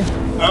 You hungry?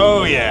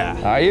 Oh, yeah.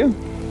 Are you?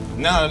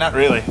 No, not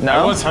really. No?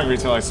 I was hungry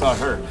till I saw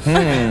her.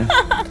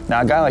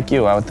 Now, a guy like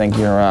you, I would think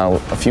you're a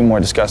few more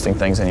disgusting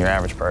things than your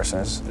average person.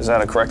 Is that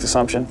a correct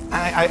assumption?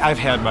 I've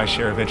had my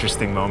share of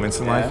interesting moments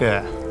in life,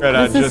 yeah.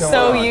 This is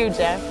so you,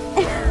 Jeff.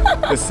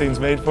 This scene's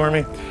made for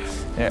me.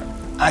 Yeah.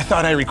 I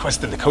thought I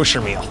requested the kosher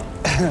meal.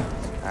 All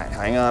right,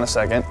 hang on a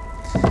second.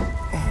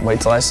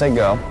 Wait till I say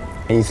go.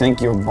 You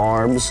think your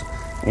barbs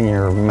and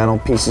your metal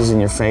pieces in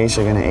your face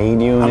are gonna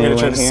aid you in I'm any gonna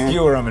try way to here?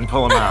 skewer them and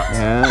pull them out.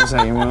 Yeah, is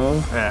that your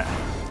move? Yeah.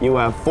 You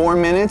have 4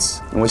 minutes,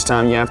 in which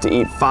time you have to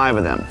eat 5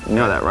 of them. You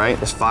know that, right?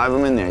 There's 5 of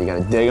them in there. You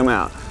gotta dig them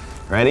out.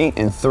 Ready?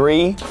 In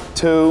 3,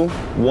 2,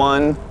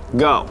 1,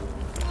 go.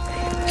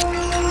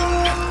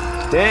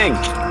 Dig.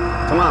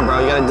 Come on, bro.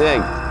 You gotta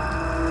dig.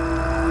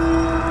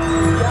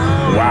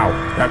 Wow,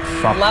 that's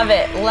something. Love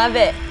it, love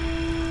it.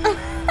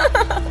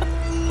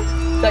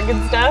 Is that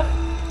good stuff?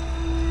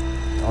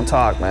 Don't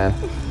talk, man.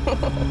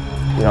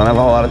 You don't have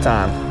a whole lot of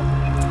time.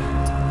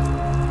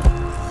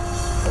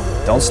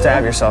 Don't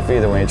stab yourself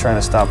either when you're trying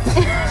to stop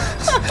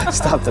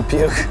stop the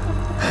puke.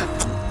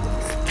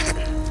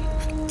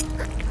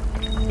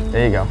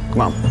 There you go.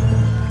 Come on.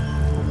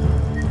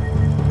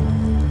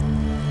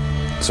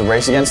 It's a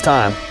race against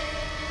time.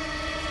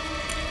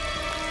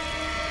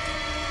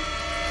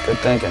 Good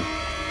thinking.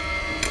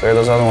 Clear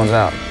those other ones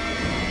out.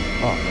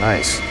 Oh,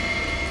 nice.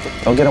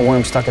 Don't get a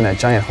worm stuck in that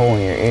giant hole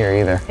in your ear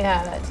either.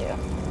 Yeah, that too.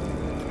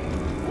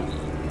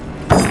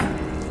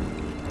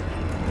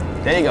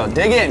 There you go.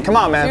 Dig in. Come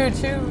on, man. You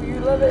too. You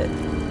love it.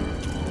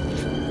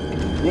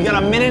 You got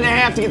a minute and a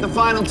half to get the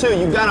final 2.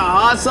 You gotta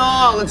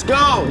hustle. Let's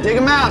go. Dig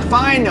them out.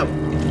 Find them.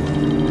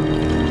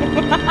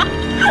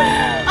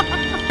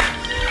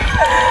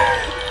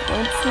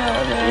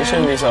 You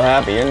shouldn't be so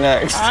happy. You're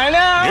next. I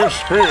know. You're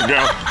screwed,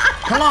 Joe.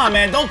 Come on,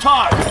 man. Don't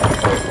talk.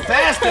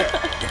 Faster.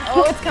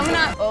 Oh, it's coming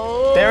up.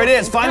 Oh. There it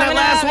is. Find that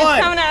last one.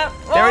 It's coming up.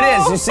 There it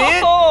is. You see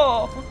it?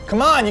 Oh.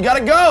 Come on. You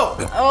gotta go.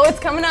 Oh, it's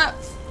coming up.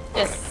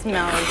 It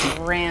smells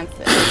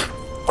rancid.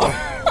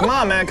 Come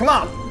on, man. Come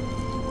on.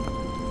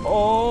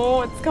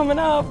 Oh, it's coming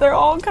up. They're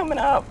all coming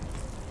up.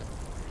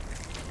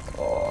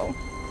 Oh.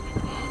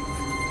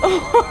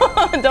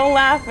 Don't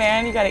laugh,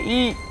 man. You gotta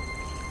eat.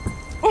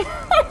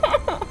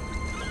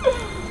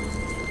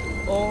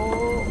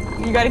 Oh,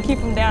 you gotta keep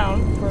them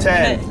down for a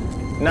 10,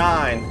 minute.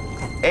 9,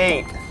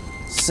 8,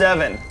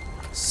 7,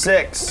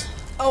 6,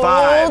 Oh,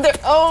 5, they're-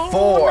 oh,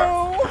 4,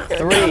 no.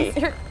 3,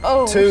 Here-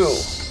 oh. 2,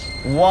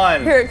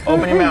 1. Here it comes.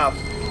 Open your mouth.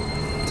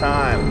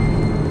 Time.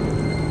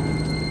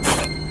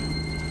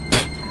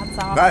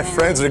 My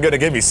friends are gonna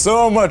give me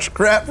so much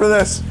crap for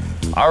this.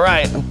 All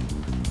right.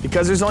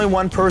 Because there's only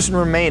one person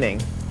remaining,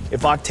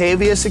 if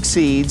Octavia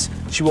succeeds,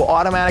 she will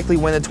automatically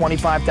win the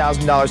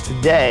 $25,000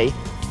 today,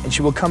 and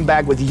she will come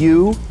back with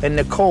you and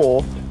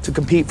Nicole to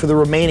compete for the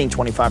remaining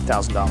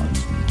 $25,000.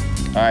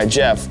 All right,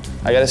 Jeff,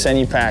 I gotta send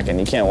you packing.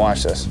 You can't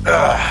watch this.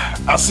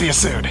 I'll see you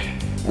soon.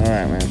 All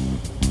right, man.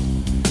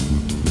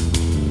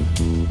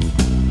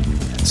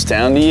 It's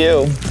down to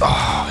you.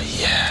 Oh,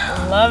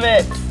 yeah. Love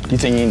it. Do you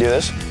think you can do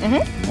this?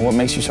 Mm-hmm. And what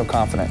makes you so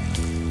confident?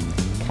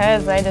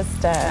 Because I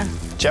just,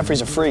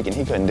 Jeffrey's a freak and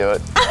he couldn't do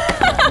it.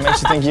 What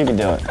makes you think you can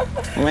do it?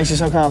 What makes you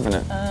so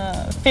confident?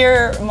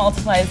 fear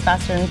multiplies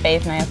faster than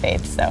faith, and I have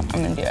faith, so I'm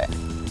gonna do it.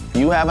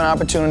 You have an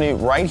opportunity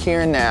right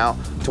here and now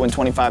to win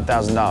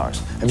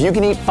 $25,000. If you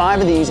can eat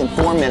 5 of these in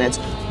 4 minutes,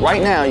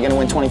 right now you're gonna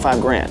win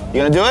 25 grand.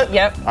 You gonna do it?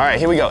 Yep. All right,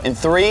 here we go. In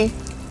 3,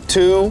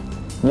 2,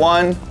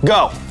 1,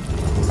 go.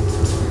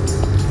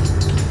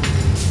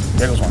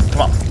 There goes one,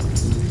 come on.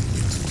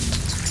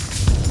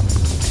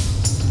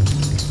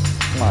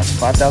 Come on, it's a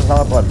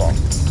 $5,000 blood ball.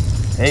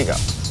 There you go.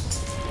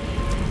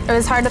 It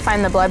was hard to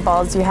find the blood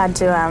balls. You had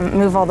to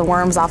move all the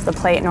worms off the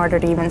plate in order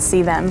to even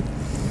see them.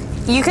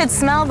 You could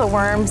smell the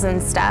worms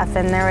and stuff,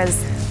 and there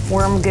was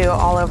worm goo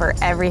all over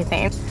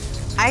everything.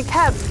 I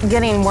kept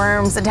getting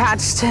worms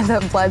attached to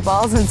the blood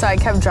balls, and so I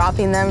kept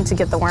dropping them to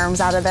get the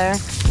worms out of there.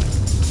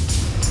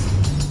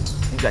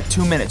 You got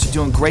 2 minutes. You're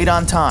doing great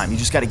on time. You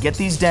just got to get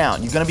these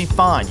down. You're going to be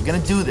fine. You're going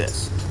to do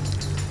this.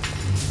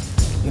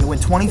 You're going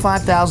to win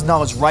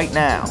 $25,000 right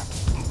now.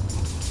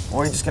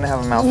 Or you're just going to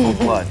have a mouthful of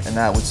blood, and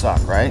that would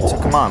suck, right? So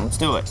come on, let's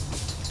do it.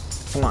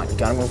 Come on, you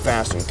got to move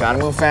faster. You got to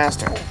move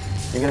faster.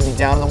 You're going to be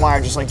down to the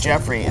wire just like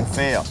Jeffrey and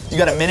fail. You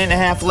got a minute and a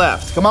half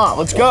left. Come on,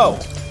 let's go.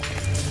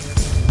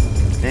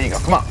 There you go.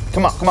 Come on,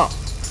 come on, come on.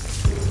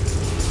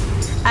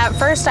 At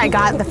first, I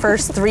got the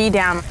first 3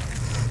 down,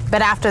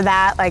 but after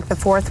that, like the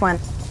 4th one,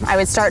 I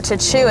would start to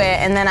chew it,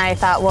 and then I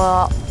thought,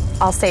 well,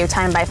 I'll save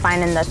time by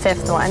finding the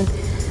 5th one.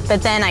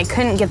 But then I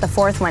couldn't get the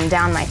 4th one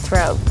down my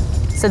throat.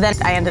 So then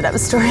I ended up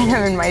storing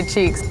them in my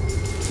cheeks.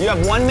 You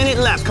have 1 minute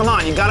left. Come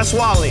on, you gotta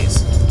swallow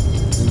these.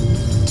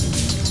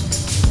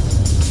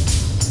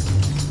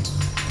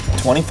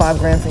 25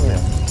 grand for you.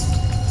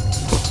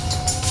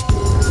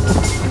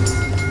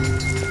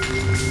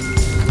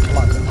 Come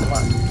on, come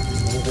on.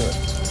 You can do it.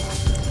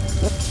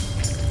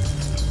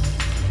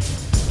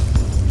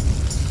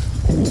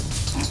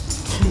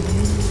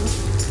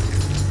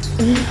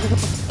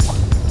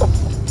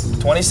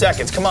 20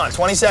 seconds, come on,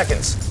 20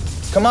 seconds.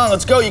 Come on,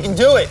 let's go, you can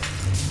do it.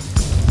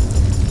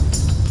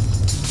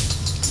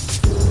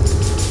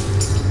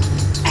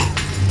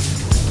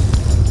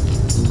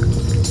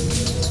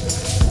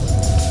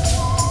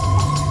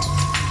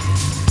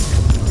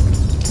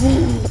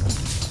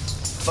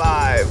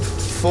 Five,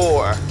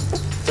 4,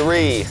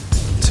 3,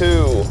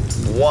 2,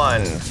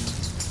 1.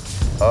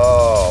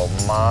 Oh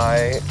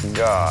my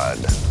God.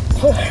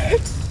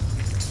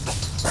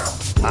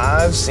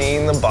 I've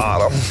seen the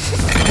bottom.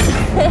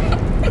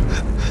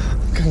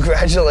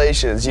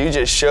 Congratulations, you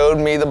just showed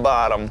me the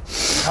bottom.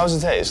 How's it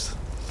taste?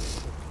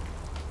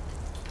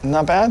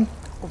 Not bad?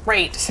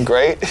 Great.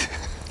 Great?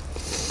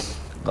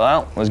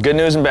 Well, there's good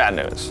news and bad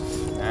news.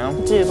 You know?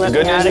 Dude, The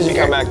good news is you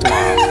come back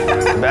tomorrow.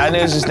 The bad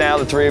news is now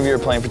the 3 of you are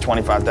playing for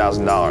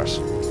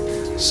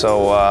 $25,000.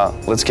 So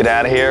let's get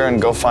out of here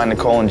and go find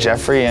Nicole and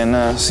Jeffrey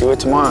and see what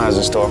tomorrow has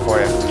in store for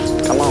you.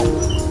 Come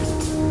on.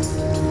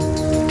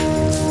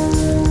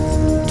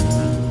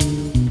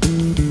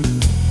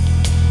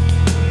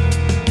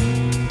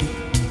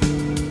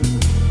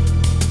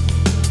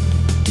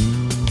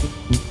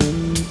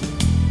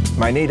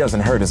 My knee doesn't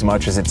hurt as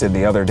much as it did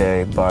the other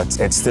day, but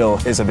it still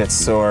is a bit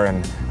sore,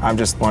 and I'm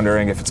just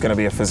wondering if it's going to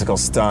be a physical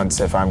stunt,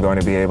 if I'm going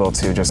to be able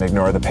to just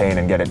ignore the pain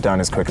and get it done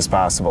as quick as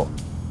possible.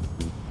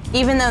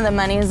 Even though the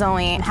money is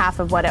only half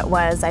of what it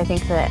was, I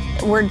think that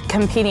we're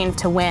competing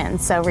to win.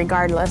 So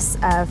regardless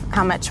of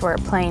how much we're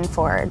playing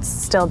for, it's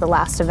still the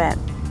last event.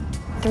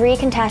 3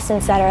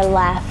 contestants that are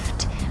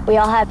left. We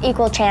all have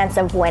equal chance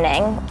of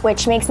winning,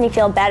 which makes me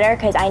feel better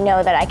because I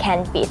know that I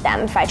can beat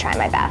them if I try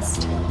my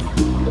best.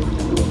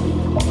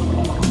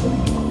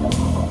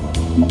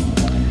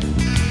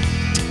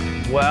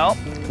 Well,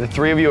 the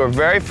 3 of you are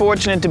very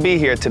fortunate to be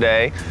here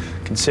today,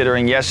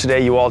 considering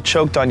yesterday you all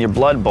choked on your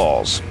blood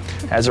balls.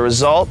 As a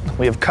result,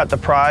 we have cut the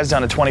prize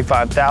down to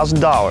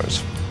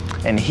 $25,000.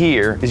 And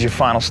here is your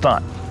final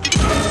stunt.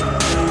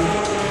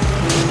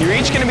 You're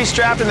each going to be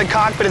strapped in the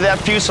cockpit of that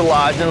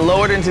fuselage and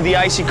lowered into the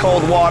icy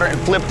cold water and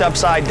flipped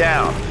upside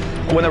down.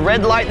 When the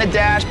red light in the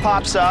dash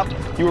pops up,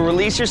 you will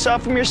release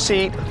yourself from your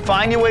seat,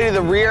 find your way to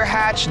the rear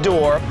hatch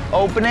door,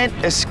 open it,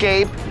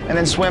 escape, and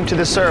then swim to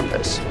the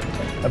surface.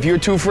 If you're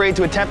too afraid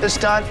to attempt this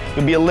stunt,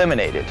 you'll be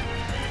eliminated.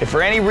 If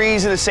for any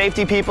reason the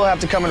safety people have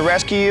to come and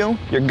rescue you,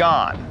 you're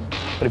gone.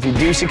 But if you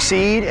do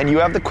succeed and you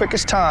have the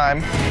quickest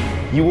time,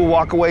 you will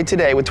walk away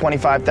today with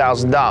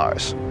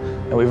 $25,000.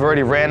 And we've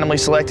already randomly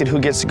selected who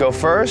gets to go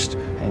first.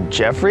 And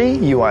Jeffrey,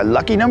 you are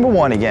lucky number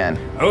 1 again.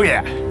 Oh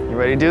yeah. You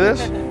ready to do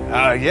this?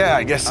 Yeah,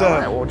 I guess so. All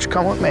right, well, won't you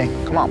come with me?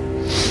 Come on.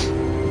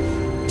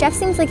 Jeff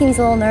seems like he's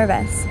a little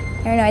nervous.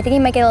 I don't know, I think he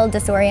might get a little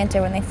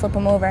disoriented when they flip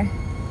him over.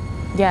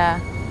 Yeah.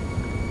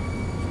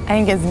 I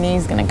think his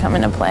knee's gonna come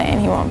into play and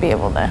he won't be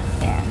able to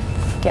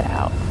get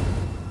out.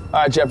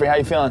 All right, Jeffrey, how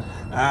you feeling?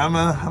 I'm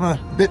a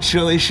bit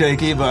chilly,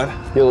 shaky, but...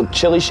 You're a little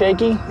chilly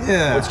shaky?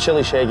 Yeah. What's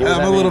chilly shaky?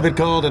 I'm a little bit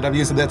cold, and I'm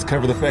using that to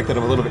cover the fact that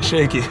I'm a little bit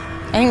shaky.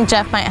 I think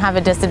Jeff might have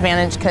a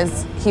disadvantage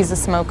because he's a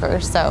smoker,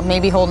 so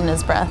maybe holding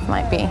his breath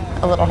might be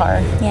a little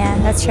hard. Yeah,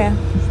 that's true.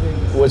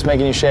 What's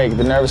making you shake?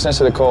 The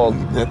nervousness or the cold?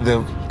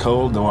 The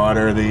cold, the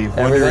water, the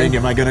wondering,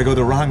 am I going to go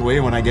the wrong way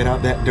when I get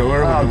out that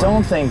door? Oh,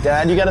 don't think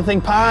that. You got to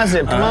think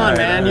positive. Come on,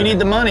 man. You need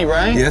the money,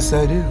 right? Yes,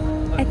 I do.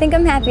 I think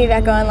I'm happy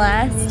about going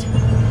last.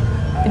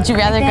 Would you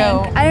rather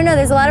go? I don't know,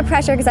 there's a lot of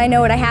pressure because I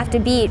know what I have to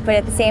beat, but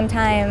at the same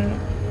time,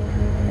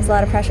 there's a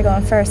lot of pressure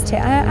going first too.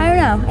 I don't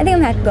know, I think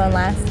I'm happy going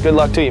last. Good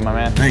luck to you, my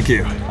man. Thank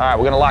you. All right,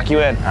 we're gonna lock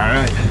you in. All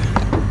right.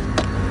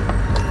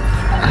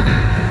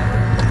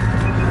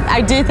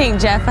 I do think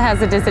Jeff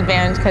has a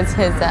disadvantage because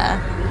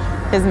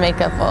his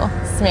makeup will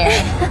smear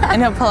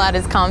and he'll pull out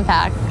his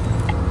compact.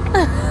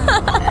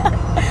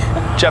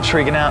 Jeff's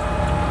freaking out.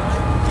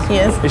 He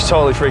is? He's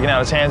totally freaking out.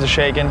 His hands are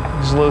shaking.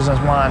 He's losing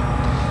his mind.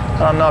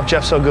 I don't know if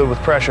Jeff's so good with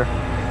pressure.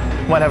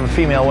 Might have a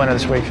female winner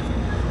this week.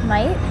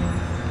 Might?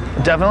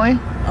 Definitely?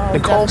 Oh,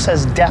 Nicole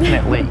says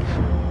definitely.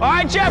 All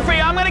right,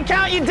 Jeffrey, I'm gonna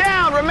count you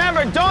down.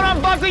 Remember, don't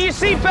unbuckle your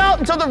seatbelt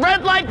until the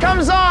red light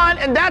comes on,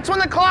 and that's when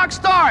the clock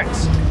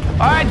starts.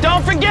 All right,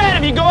 don't forget,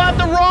 if you go out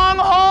the wrong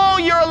hole,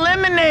 you're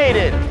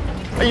eliminated.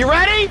 Are you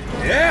ready?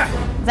 Yeah.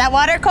 Is that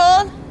water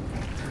cold?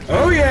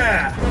 Oh,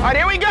 yeah. All right,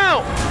 here we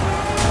go.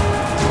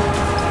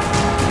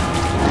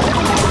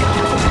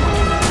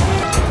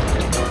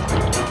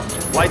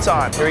 Lights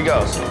on, here he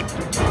goes.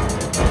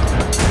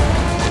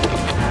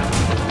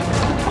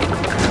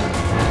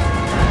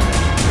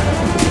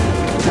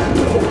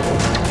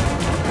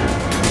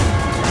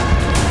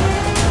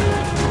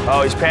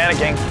 Oh, he's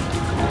panicking.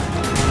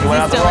 He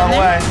went out the wrong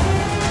way.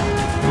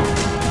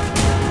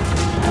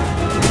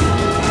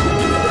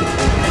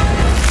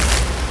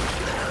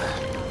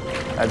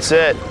 That's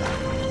it.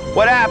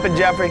 What happened,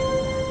 Jeffrey?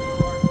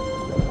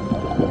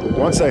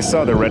 Once I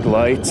saw the red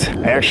light,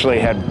 I actually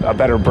had a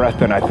better breath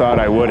than I thought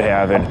I would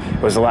have, and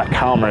it was a lot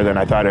calmer than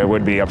I thought it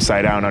would be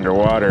upside down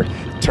underwater.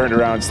 Turned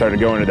around, started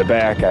going to the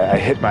back. I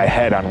hit my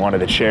head on one of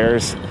the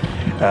chairs,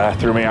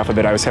 threw me off a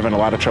bit. I was having a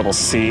lot of trouble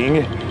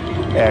seeing.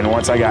 And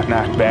once I got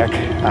knocked back,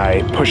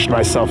 I pushed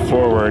myself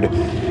forward,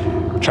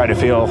 tried to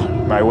feel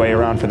my way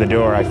around for the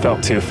door. I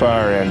felt too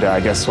far, and I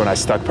guess when I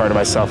stuck part of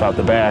myself out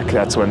the back,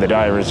 that's when the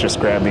divers just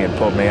grabbed me and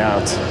pulled me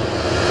out.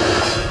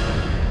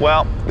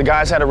 Well, the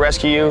guys had to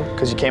rescue you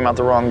because you came out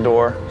the wrong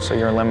door, so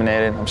you're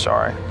eliminated. I'm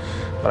sorry,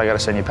 but I gotta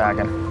send you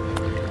packing.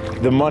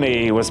 The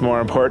money was more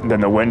important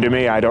than the win to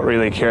me. I don't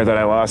really care that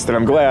I lost, and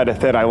I'm glad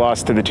that I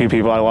lost to the two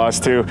people I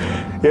lost to.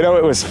 You know,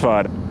 it was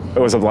fun. It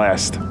was a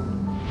blast.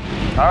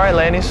 All right,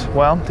 ladies.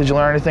 Well, did you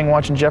learn anything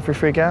watching Jeffrey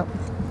freak out?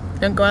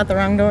 Don't go out the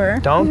wrong door.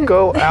 Don't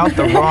go out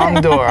the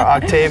wrong door.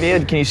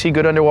 Octavia, can you see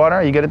good underwater?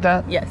 Are you good at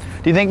that? Yes.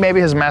 Do you think maybe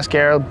his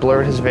mascara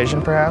blurred his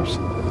vision, perhaps?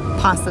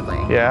 Possibly.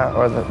 Yeah,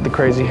 or the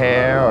crazy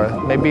hair, or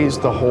maybe it's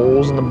the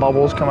holes and the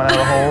bubbles coming out of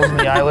the holes in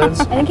the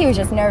eyelids. I think he was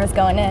just nervous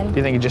going in. Do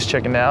you think he just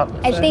chickened out?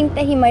 I think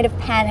that he might have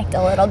panicked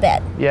a little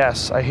bit.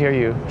 Yes, I hear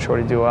you,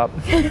 Shorty Do Up.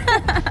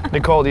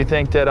 Nicole, do you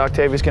think that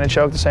Octavia's gonna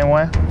choke the same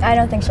way? I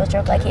don't think she'll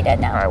choke like he did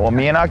now. All right, well,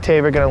 me and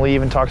Octavia are gonna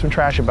leave and talk some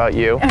trash about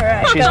you. All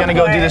right, She's gonna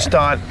go for do it. the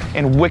stunt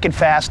in wicked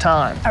fast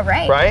time. All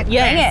right. Right?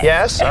 Yes.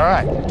 Yes? All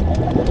right.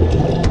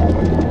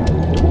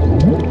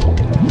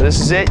 This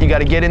is it. You got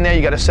to get in there.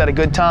 You got to set a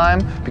good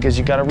time because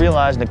you got to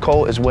realize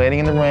Nicole is waiting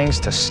in the rings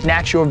to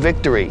snatch your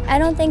victory. I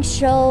don't think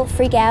she'll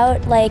freak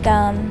out like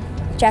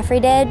Jeffrey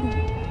did.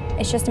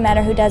 It's just a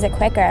matter who does it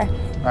quicker.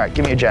 All right,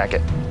 give me your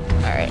jacket.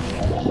 All right.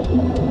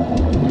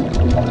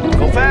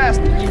 Go fast.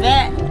 You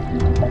bet.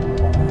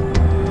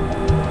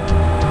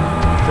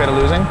 Afraid of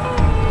losing?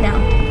 No.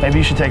 Maybe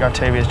you should take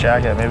Octavia's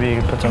jacket. Maybe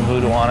you could put some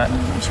voodoo on it.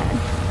 I'm sure.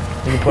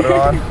 You can put it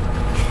on.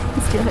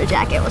 Steal her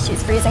jacket while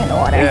she's freezing in the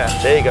water.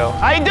 Yeah, there you go.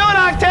 How you doing,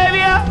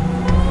 Octavia?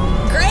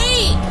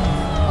 Great.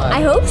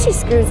 I hope she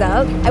screws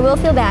up. I will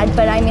feel bad,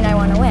 but I mean, I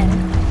want to win.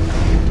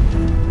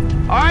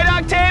 All right,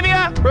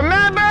 Octavia,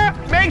 remember,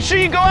 make sure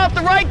you go out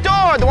the right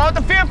door, the one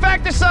with the fear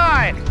factor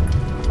sign.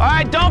 All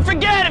right, don't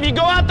forget, if you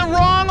go out the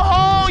wrong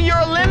hole,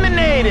 you're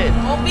eliminated.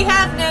 Won't be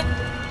happening.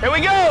 Here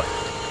we go.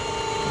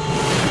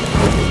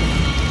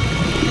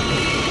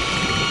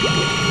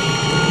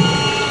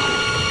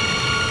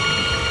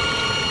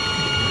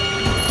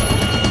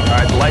 All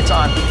right, the light's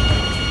on.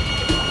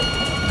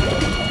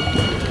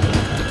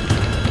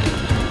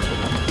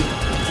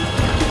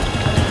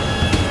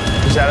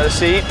 She's out of the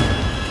seat.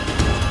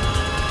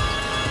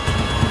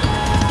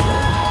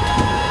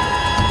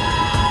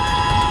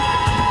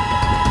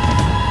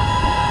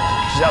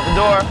 She's out the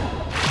door.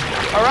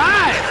 All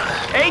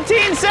right,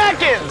 18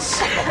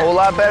 seconds. A whole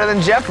lot better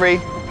than Jeffrey.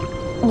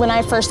 When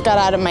I first got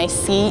out of my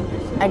seat,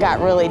 I got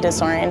really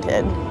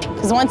disoriented.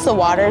 Because once the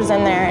water's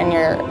in there and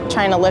you're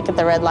trying to look at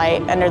the red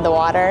light under the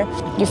water,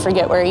 you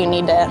forget where you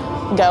need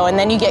to go, and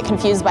then you get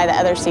confused by the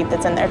other seat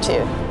that's in there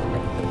too.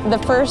 The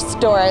first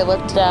door I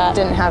looked at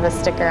didn't have a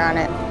sticker on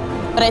it.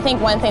 But I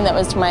think one thing that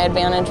was to my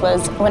advantage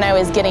was when I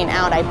was getting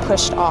out, I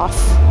pushed off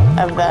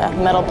of the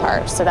metal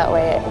part, so that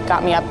way it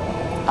got me up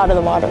out of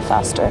the water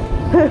faster.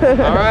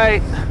 All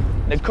right,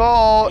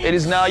 Nicole, it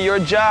is now your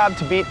job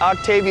to beat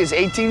Octavia's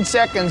 18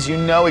 seconds. You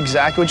know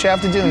exactly what you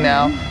have to do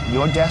now.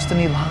 Your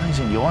destiny lies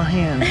in your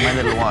hands, my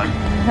little one.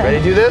 Ready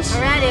to do this?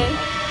 Ready.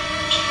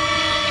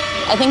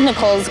 I think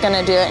Nicole's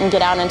gonna do it and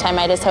get out in time.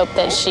 I just hope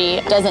that she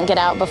doesn't get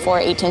out before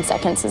 18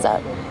 seconds is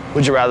up.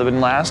 Would you rather have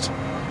been last?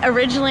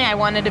 Originally, I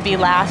wanted to be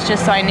last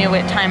just so I knew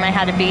what time I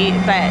had to beat,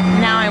 but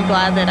now I'm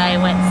glad that I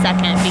went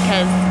second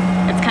because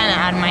it's kind of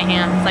out of my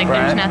hands. Like,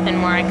 Right. there's nothing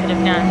more I could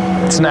have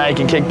done. So now you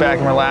can kick back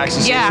and relax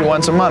and see if you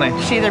won some money.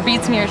 She either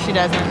beats me or she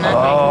doesn't. Nothing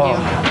I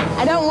can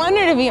do. I don't want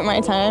her to beat my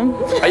time.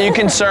 Are you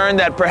concerned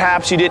that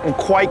perhaps you didn't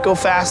quite go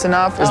fast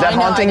enough? Is that I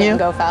know haunting I you? didn't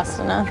go fast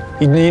enough.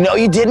 You know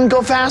you didn't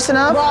go fast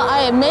enough? Well,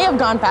 I may have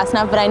gone fast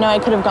enough, but I know I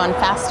could have gone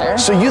faster.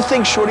 So you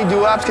think Shorty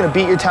Do Up's gonna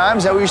beat your time?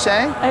 Is that what you're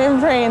saying? I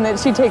am praying that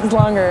she takes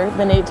longer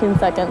than 18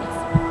 seconds.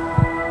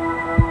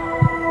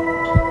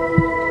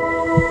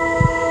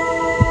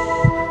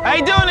 How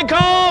you doing,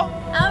 Nicole?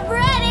 I'm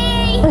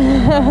ready.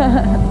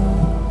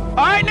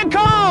 All right,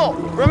 Nicole,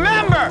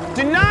 remember, Remember,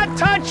 do not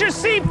touch your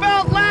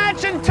seatbelt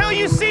latch until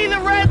you see the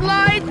red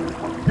light.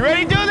 You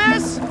ready to do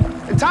this?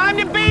 The time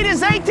to beat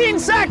is 18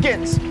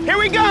 seconds. Here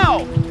we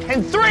go.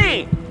 In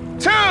 3,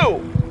 2,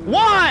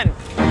 1.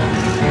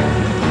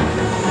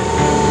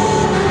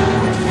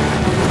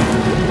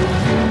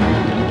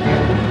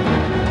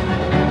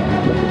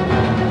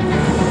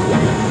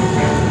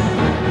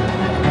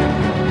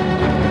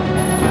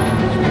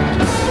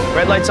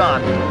 Red light's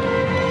on.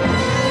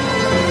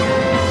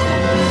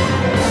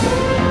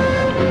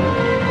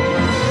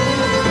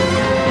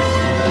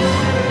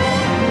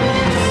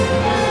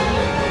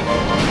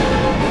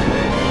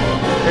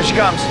 Here she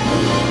comes.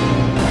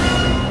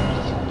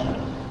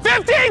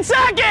 15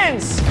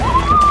 seconds!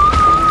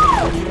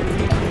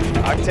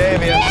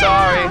 Octavia,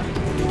 sorry.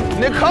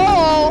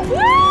 Nicole!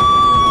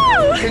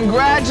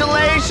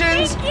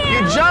 Congratulations!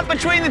 You jumped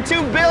between the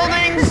two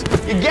buildings,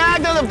 you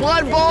gagged on the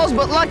blood balls,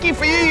 but lucky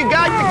for you, you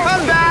got to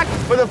come back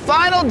for the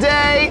final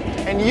day,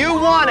 and you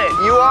won it.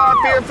 You are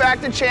a Fear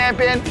Factor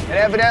champion, and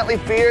evidently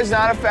fear is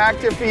not a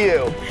factor for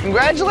you.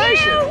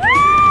 Congratulations!